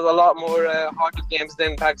England has a lot more harder games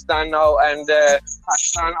than Pakistan now, and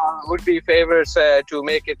Pakistan would be favourites to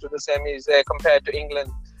make it to the semis compared to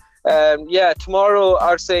England. Tomorrow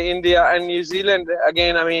I'd say India and New Zealand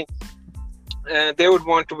again. I mean, they would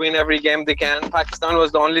want to win every game they can. Pakistan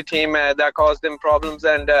was the only team that caused them problems,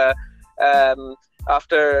 and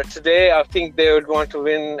after today, I think they would want to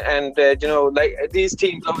win. And these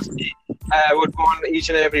teams obviously would want each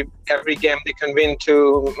and every game they can win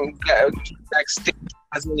to stick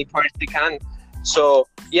as many points they can. So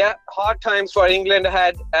hard times for England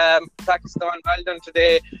ahead. Pakistan, well done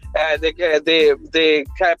today. They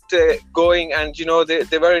kept going, and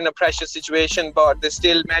they were in a pressure situation, but they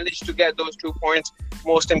still managed to get those 2 points,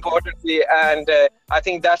 most importantly. And I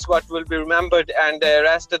think that's what will be remembered. And the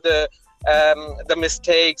rest of the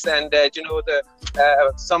mistakes and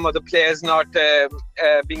some of the players not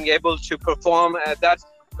being able to perform, that's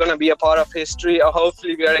going to be a part of history.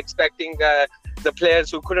 Hopefully, we are expecting the players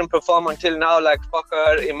who couldn't perform until now, like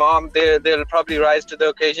Fakhar, Imam, they'll probably rise to the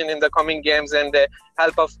occasion in the coming games and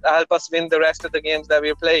help us win the rest of the games that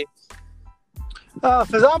we play.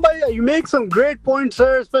 Fazan bhai, you make some great points,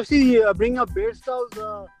 sir, especially bring up Bairstow's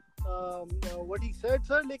what he said,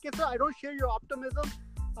 sir. Sir, I don't share your optimism.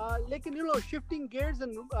 Shifting gears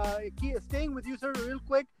and staying with you, sir, real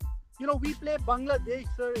quick. We play Bangladesh,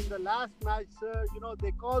 sir, in the last match, sir.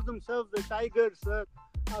 They call themselves the Tigers, sir.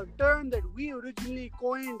 A term that we originally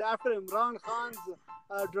coined after Imran Khan's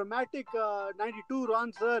dramatic 92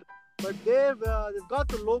 runs, sir. But they've got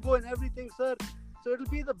the logo and everything, sir. So it'll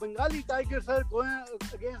be the Bengali Tigers, sir, going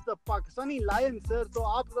against the Pakistani Lions, sir. So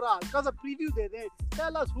aap zara halka sa preview de dein.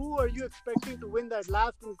 Tell us, who are you expecting to win that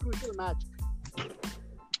last and crucial match?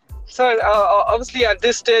 Sir, obviously at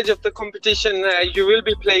this stage of the competition, you will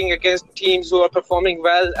be playing against teams who are performing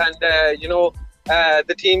well, and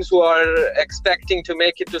the teams who are expecting to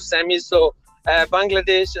make it to semis. So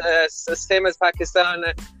Bangladesh, same as Pakistan,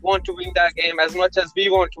 want to win that game as much as we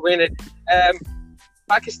want to win it.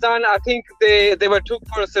 Pakistan, I think they were took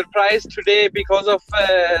for a surprise today because of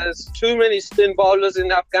too many spin bowlers in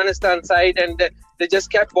the Afghanistan side, and they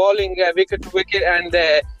just kept bowling wicket to wicket, and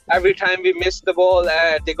every time we missed the ball,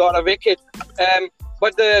 they got a wicket.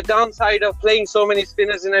 But the downside of playing so many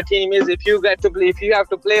spinners in a team is if you have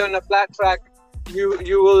to play on a flat track,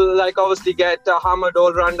 you will obviously get hammered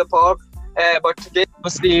all around the park. But today,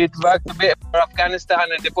 obviously, it worked a bit for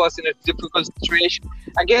Afghanistan, and it was in a difficult situation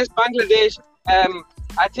against Bangladesh.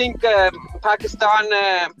 I think Pakistan,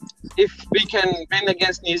 if we can win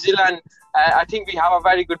against New Zealand, I think we have a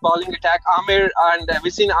very good bowling attack. Amir, and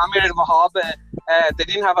we've seen Amir and Wahab, they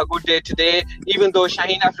didn't have a good day today. Even though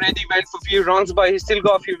Shaheen Afridi went for a few runs, but he still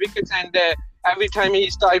got a few wickets. And every time he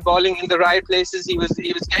started bowling in the right places, he was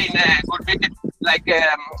getting a good wicket.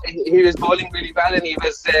 He was bowling really well, and he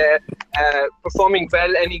was performing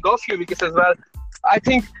well, and he got a few wickets as well. I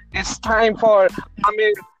think it's time for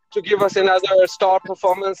Amir to give us another star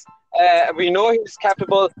performance. We know he's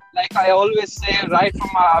capable. Like I always say right from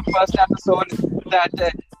our first episode,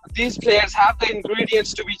 that these players have the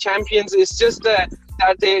ingredients to be champions. It's just that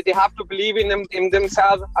they have to believe in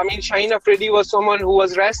themselves. I mean, Shaheen Afridi was someone who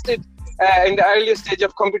was rested in the earliest stage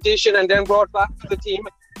of competition and then brought back to the team.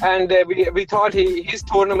 And we thought his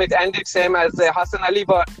tournament ended same as Hassan Ali,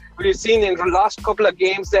 but we've seen in the last couple of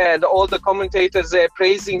games all the commentators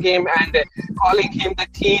praising him and calling him the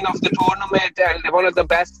teen of the tournament and one of the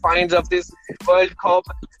best finds of this World Cup.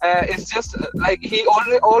 It's just like he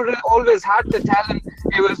always had the talent.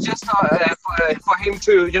 It was just for him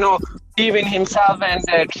to, believe in himself and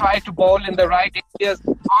try to bowl in the right areas.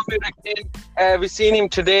 We've seen him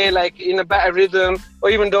today in a better rhythm, or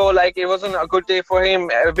even though it wasn't a good day for him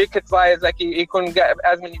wicket wise, he couldn't get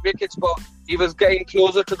as many wickets, but he was getting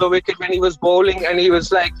closer to the wicket when he was bowling, and he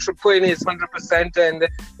was putting his 100% and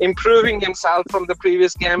improving himself from the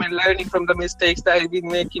previous game and learning from the mistakes that he'd been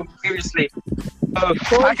making previously.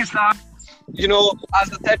 Pakistan,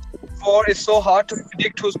 as I said before, it's so hard to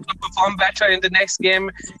predict who's going to perform better in the next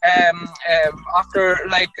game. After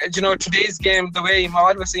today's game, the way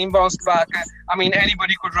Imad Wasim bounced back,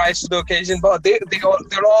 anybody could rise to the occasion. But they're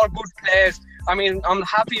all good players. I'm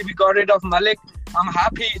happy we got rid of Malik. I'm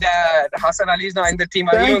happy that Hassan Ali is now in the team.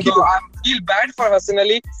 Even though I feel bad for Hassan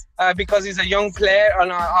Ali because he's a young player,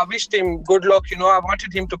 and I wished him good luck. I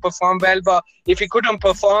wanted him to perform well, but if he couldn't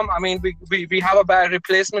perform, we have a bad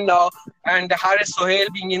replacement now. And Haris Sohail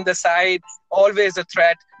being in the side, always a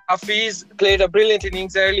threat. Hafiz played a brilliant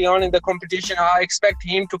innings early on in the competition. I expect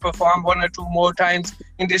him to perform one or two more times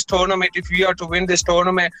in this tournament if we are to win this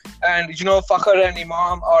tournament. And Fakhr and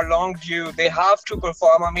Imam are long due. They have to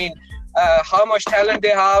perform. How much talent they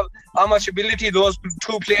have, how much ability those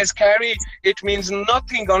two players carry, it means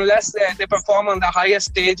nothing unless they perform on the highest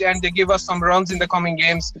stage and they give us some runs in the coming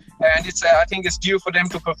games. And I think it's due for them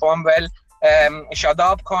to perform well.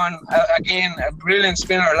 Shadab Khan, again, a brilliant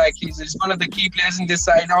spinner. He's one of the key players in this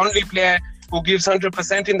side, the only player who gives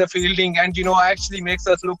 100% in the fielding, and actually makes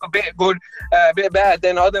us look a bit good, a bit bad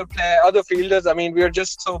than other fielders. We are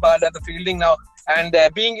just so bad at the fielding now. And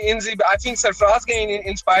being Inzi, I think Sarfraz getting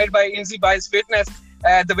inspired by Inzi by his fitness.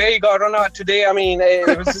 The way he got run out today,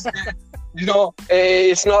 it was just,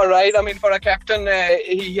 it's not right. For a captain,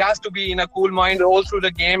 he has to be in a cool mind all through the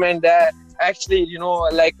game and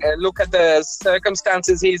look at the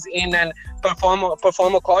circumstances he's in and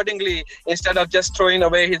perform accordingly instead of just throwing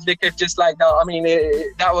away his wicket just like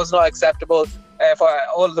that. That was not acceptable for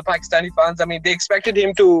all the Pakistani fans. They expected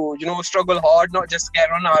him to, struggle hard, not just get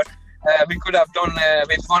run out. We could have done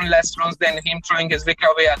with one less runs than him throwing his wicket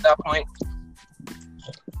away at that point.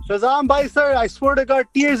 Shazam bhai sir, I swear to God,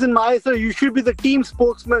 tears in my eyes sir. You should be the team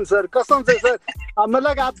spokesman sir. Kasam se sir.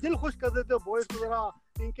 आप दिल खुश कर देते हो boys को जरा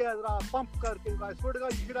इनके जरा pump करके. I swear to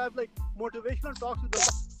God, you should have motivational talks with them.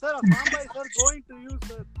 Sir, Hassan bhai sir, going to you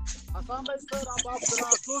sir. Hassan bhai sir, आप जरा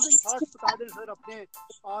closing thoughts बता दें sir अपने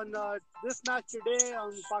on this match today,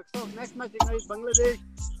 on Pakistan's next match against Bangladesh,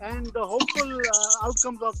 and the hopeful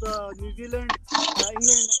outcomes of the New Zealand,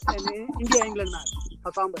 England and India-England match.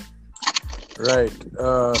 Hassan bhai. Right.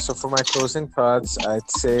 So for my closing thoughts, I'd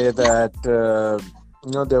say that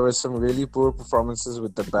there were some really poor performances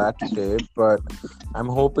with the bat today, but I'm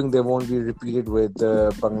hoping they won't be repeated with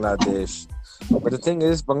Bangladesh. But the thing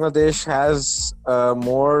is, Bangladesh has a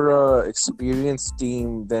more experienced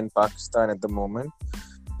team than Pakistan at the moment,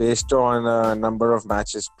 based on a number of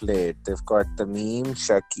matches played. They've got Tamim,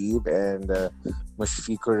 Shakib, and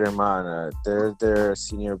Mushfiqur Rahman. They're their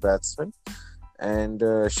senior batsmen. And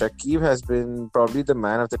Shakib has been probably the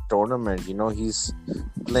man of the tournament. He's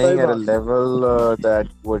playing at a level that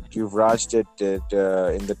what Yuvraj did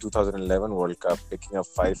in the 2011 World Cup, picking up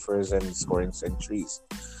fifers and scoring centuries.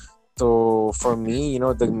 So for me,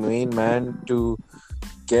 the main man to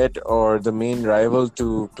get or the main rival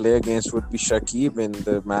to play against would be Shakib in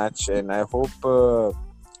the match. And I hope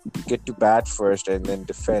get to bat first and then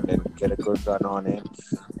defend and get a good run on it.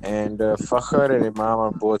 And Fakhr and Imam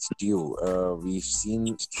are both due. We've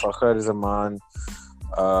seen Fakhr Zaman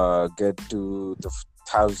get to the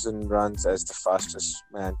 1,000 runs as the fastest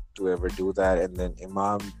man to ever do that, and then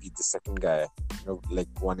Imam be the second guy,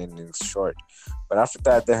 one innings short. But after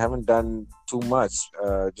that, they haven't done too much.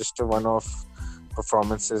 Just a one-off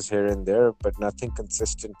performances here and there, but nothing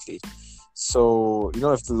consistently. So,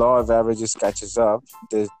 if the law of averages catches up,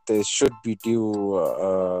 they should be due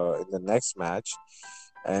in the next match.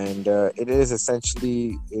 And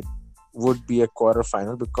it would be a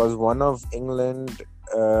quarterfinal because one of England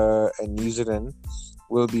and New Zealand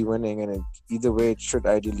will be winning, and either way, it should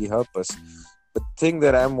ideally help us. But the thing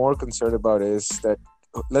that I'm more concerned about is that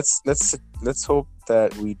let's hope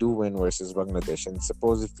that we do win versus Bangladesh. And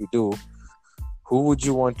suppose if we do, who would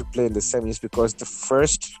you want to play in the semis? Because the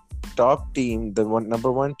first top team,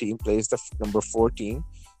 number one team, plays the number 4 team,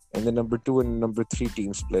 and the number 2 and number 3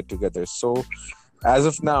 teams play together. So as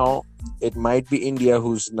of now, it might be India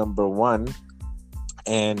who's number 1,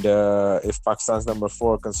 and if Pakistan's number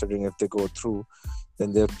 4, considering if they go through,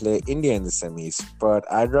 then they'll play India in the semis.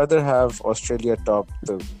 But I'd rather have Australia top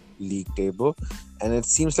the league table, and it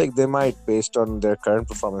seems like they might, based on their current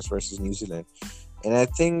performance versus New Zealand. And I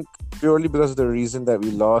think purely because of the reason that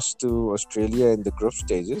we lost to Australia in the group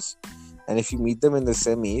stages, and if you meet them in the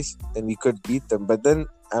semis, then we could beat them. But then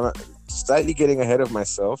I'm slightly getting ahead of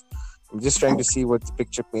myself. I'm just trying to see what the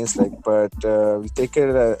picture paints like. But we take it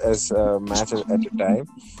as a match at a time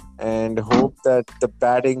and hope that the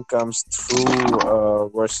batting comes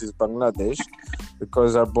through versus Bangladesh,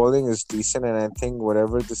 because our bowling is decent, and I think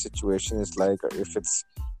whatever the situation is like, if it's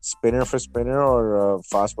spinner for spinner or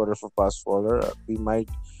fast bowler for fast bowler, we might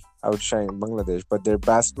outshine Bangladesh, but their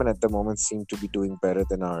batsmen at the moment seem to be doing better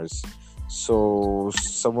than ours. So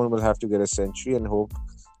someone will have to get a century and hope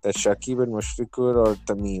that Shakib and Mushfiqur or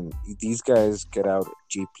Tamim, these guys get out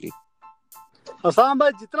cheaply. Hasan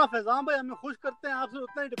भाई जितना फैजान भाई हमें खुश करते हैं आपसे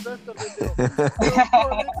उतना ही depress कर देते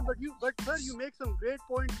हो but sir you make some great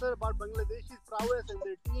points sir about Bangladesh's prowess and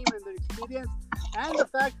their team and their experience and the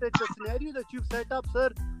fact that the scenario that you've set up sir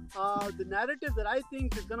the narrative that I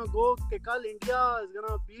think is going to go कि कल India is going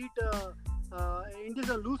to beat India's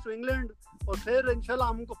going to lose to England और फिर इंशाल्लाह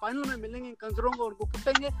हम उनको final में मिलेंगे कंजरों को उनको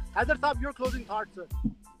कुटेंगे हैदर साहब your closing thoughts sir.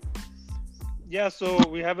 Yeah, so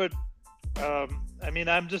we have a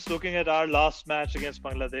I'm just looking at our last match against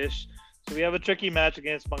Bangladesh. So we have a tricky match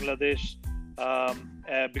against Bangladesh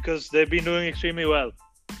because they've been doing extremely well.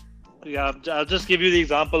 Yeah, I'll just give you the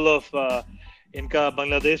example of Inka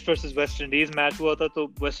Bangladesh versus West Indies match hua tha.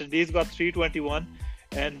 So West Indies got 321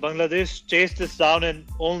 and Bangladesh chased this down in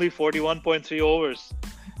only 41.3 overs.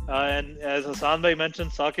 And as Hassan Bhai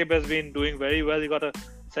mentioned, Saqib has been doing very well. He got a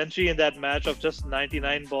century in that match of just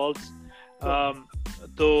 99 balls.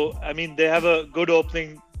 So, they have a good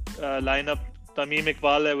opening lineup. Tamim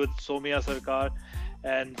Iqbal hai with Somia Sarkar,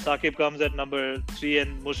 and Saqib comes at number 3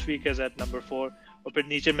 and Mushfiq is at number 4. और फिर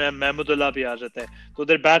नीचे महमूदुल्लाह भी आ जाता है. So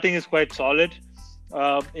their batting is quite solid.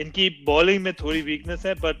 इनकी bowling में थोड़ी weakness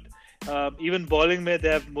है, but even bowling में they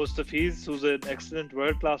have Mustafiz, who's an excellent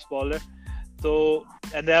world-class bowler. So,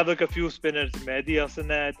 and they have like a few spinners. Mehdi Hassan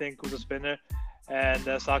hai, I think, who's a spinner, and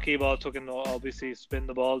Saqib also can obviously spin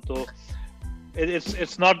the ball. So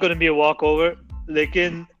it's not going to be a walkover.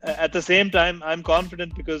 Lekin at the same time, I'm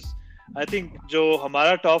confident because I think jo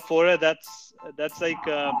hamara top 4 hai, that's like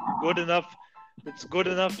good enough. It's good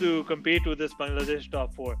enough to compete with this Bangladesh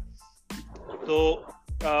top 4. So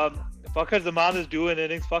Fakhar Zaman is due in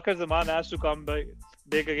innings. Fakhar Zaman has to come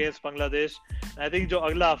big against Bangladesh. And I think jo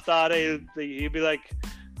agla hafta aa raha he'll be like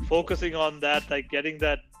focusing on that, like getting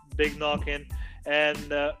that big knock in.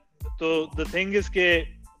 And so the thing is ke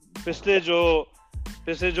पिछले जो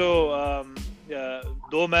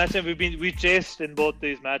दो match हैं we chased in both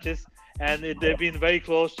these matches and they've been very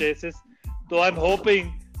close chases. So I'm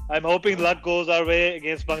hoping luck goes our way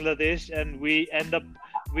against Bangladesh and we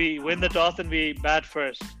win the toss and we bat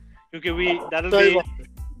first. Because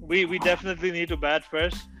we definitely need to bat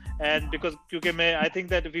first, and because I think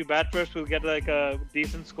that if we bat first we'll get like a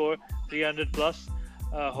decent score, 300 plus,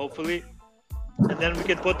 hopefully, and then we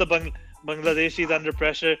can put the Bangladeshis under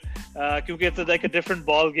pressure, because it's like a different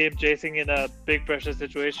ball game chasing in a big pressure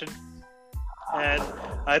situation. And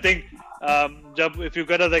I think if you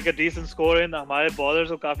get a decent score in, हमारे bowlers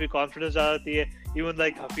को काफी confidence आ जाती है. Even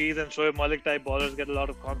like Hafiz and Shoaib Malik type bowlers get a lot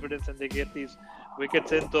of confidence and they get these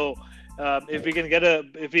wickets in. So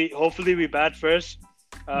hopefully we bat first,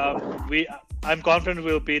 I'm confident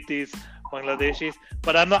we'll beat these Bangladeshis.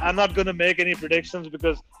 But I'm not going to make any predictions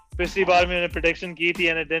because पिछली बार मैंने prediction की थी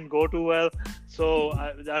and it didn't go too well. So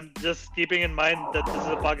I'm just keeping in mind that this is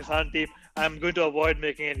a Pakistan team. I'm going to avoid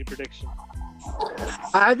making any prediction.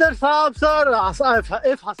 Either Saab, sir,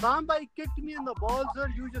 if Hassan Bhai kicked me in the ball, sir,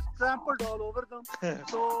 you just trampled all over them.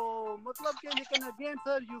 So, again,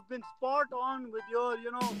 sir, you've been spot on with your,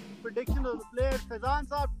 prediction of the players. Faizan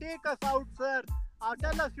Saab, take us out, sir.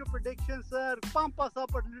 Tell us your predictions, sir. Pump us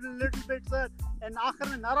up a little bit, sir. And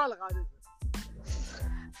aakhir mein nara laga de,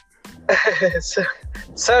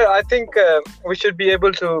 Sir, I think we should be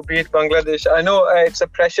able to beat Bangladesh. I know it's a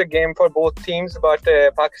pressure game for both teams, but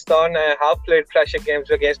Pakistan have played pressure games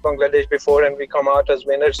against Bangladesh before and we come out as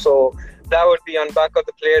winners. So that would be on back of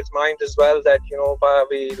the players' mind as well, that,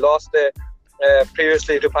 we lost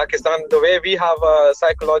previously to Pakistan. The way we have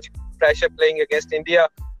psychological pressure playing against India,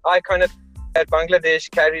 I kind of that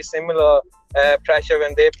Bangladesh carries similar pressure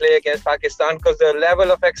when they play against Pakistan, because the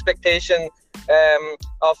level of expectation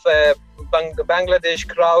of Bangladesh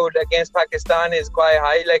crowd against Pakistan is quite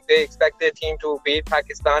high. Like they expect their team to beat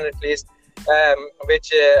Pakistan at least,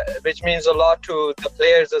 which means a lot to the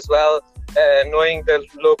players as well, knowing the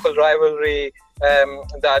local rivalry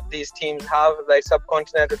that these teams have, like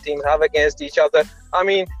subcontinental teams have against each other. I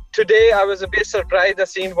mean, today I was a bit surprised. I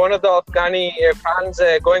seen one of the Afghani fans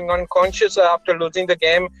going unconscious after losing the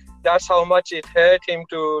game. That's how much it hurt him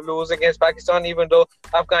to lose against Pakistan, even though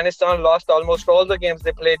Afghanistan lost almost all the games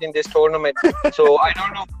they played in this tournament. So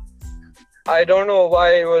I don't know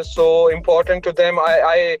why it was so important to them.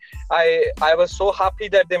 I was so happy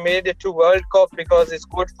that they made it to World Cup, because it's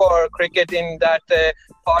good for cricket in that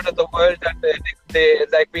part of the world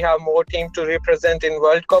that we have more teams to represent in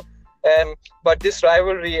World Cup. But this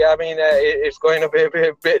rivalry, it's going to be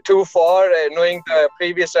a bit too far, knowing the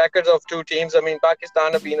previous records of two teams.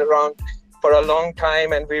 Pakistan have been around for a long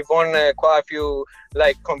time, and we've won quite a few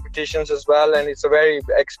like competitions as well, and it's a very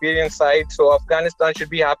experienced side. So Afghanistan should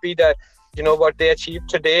be happy that what they achieved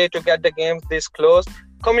today to get the games this close.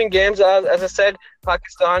 Coming games, as I said,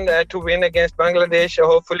 Pakistan to win against Bangladesh.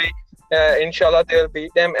 Hopefully, inshallah, they'll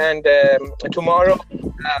beat them. And tomorrow,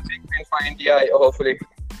 big win for India, hopefully.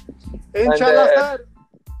 Inshallah, sir.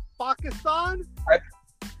 Pakistan.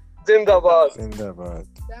 Zindabad. Zindabad.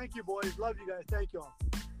 Thank you, boys. Love you guys. Thank you all.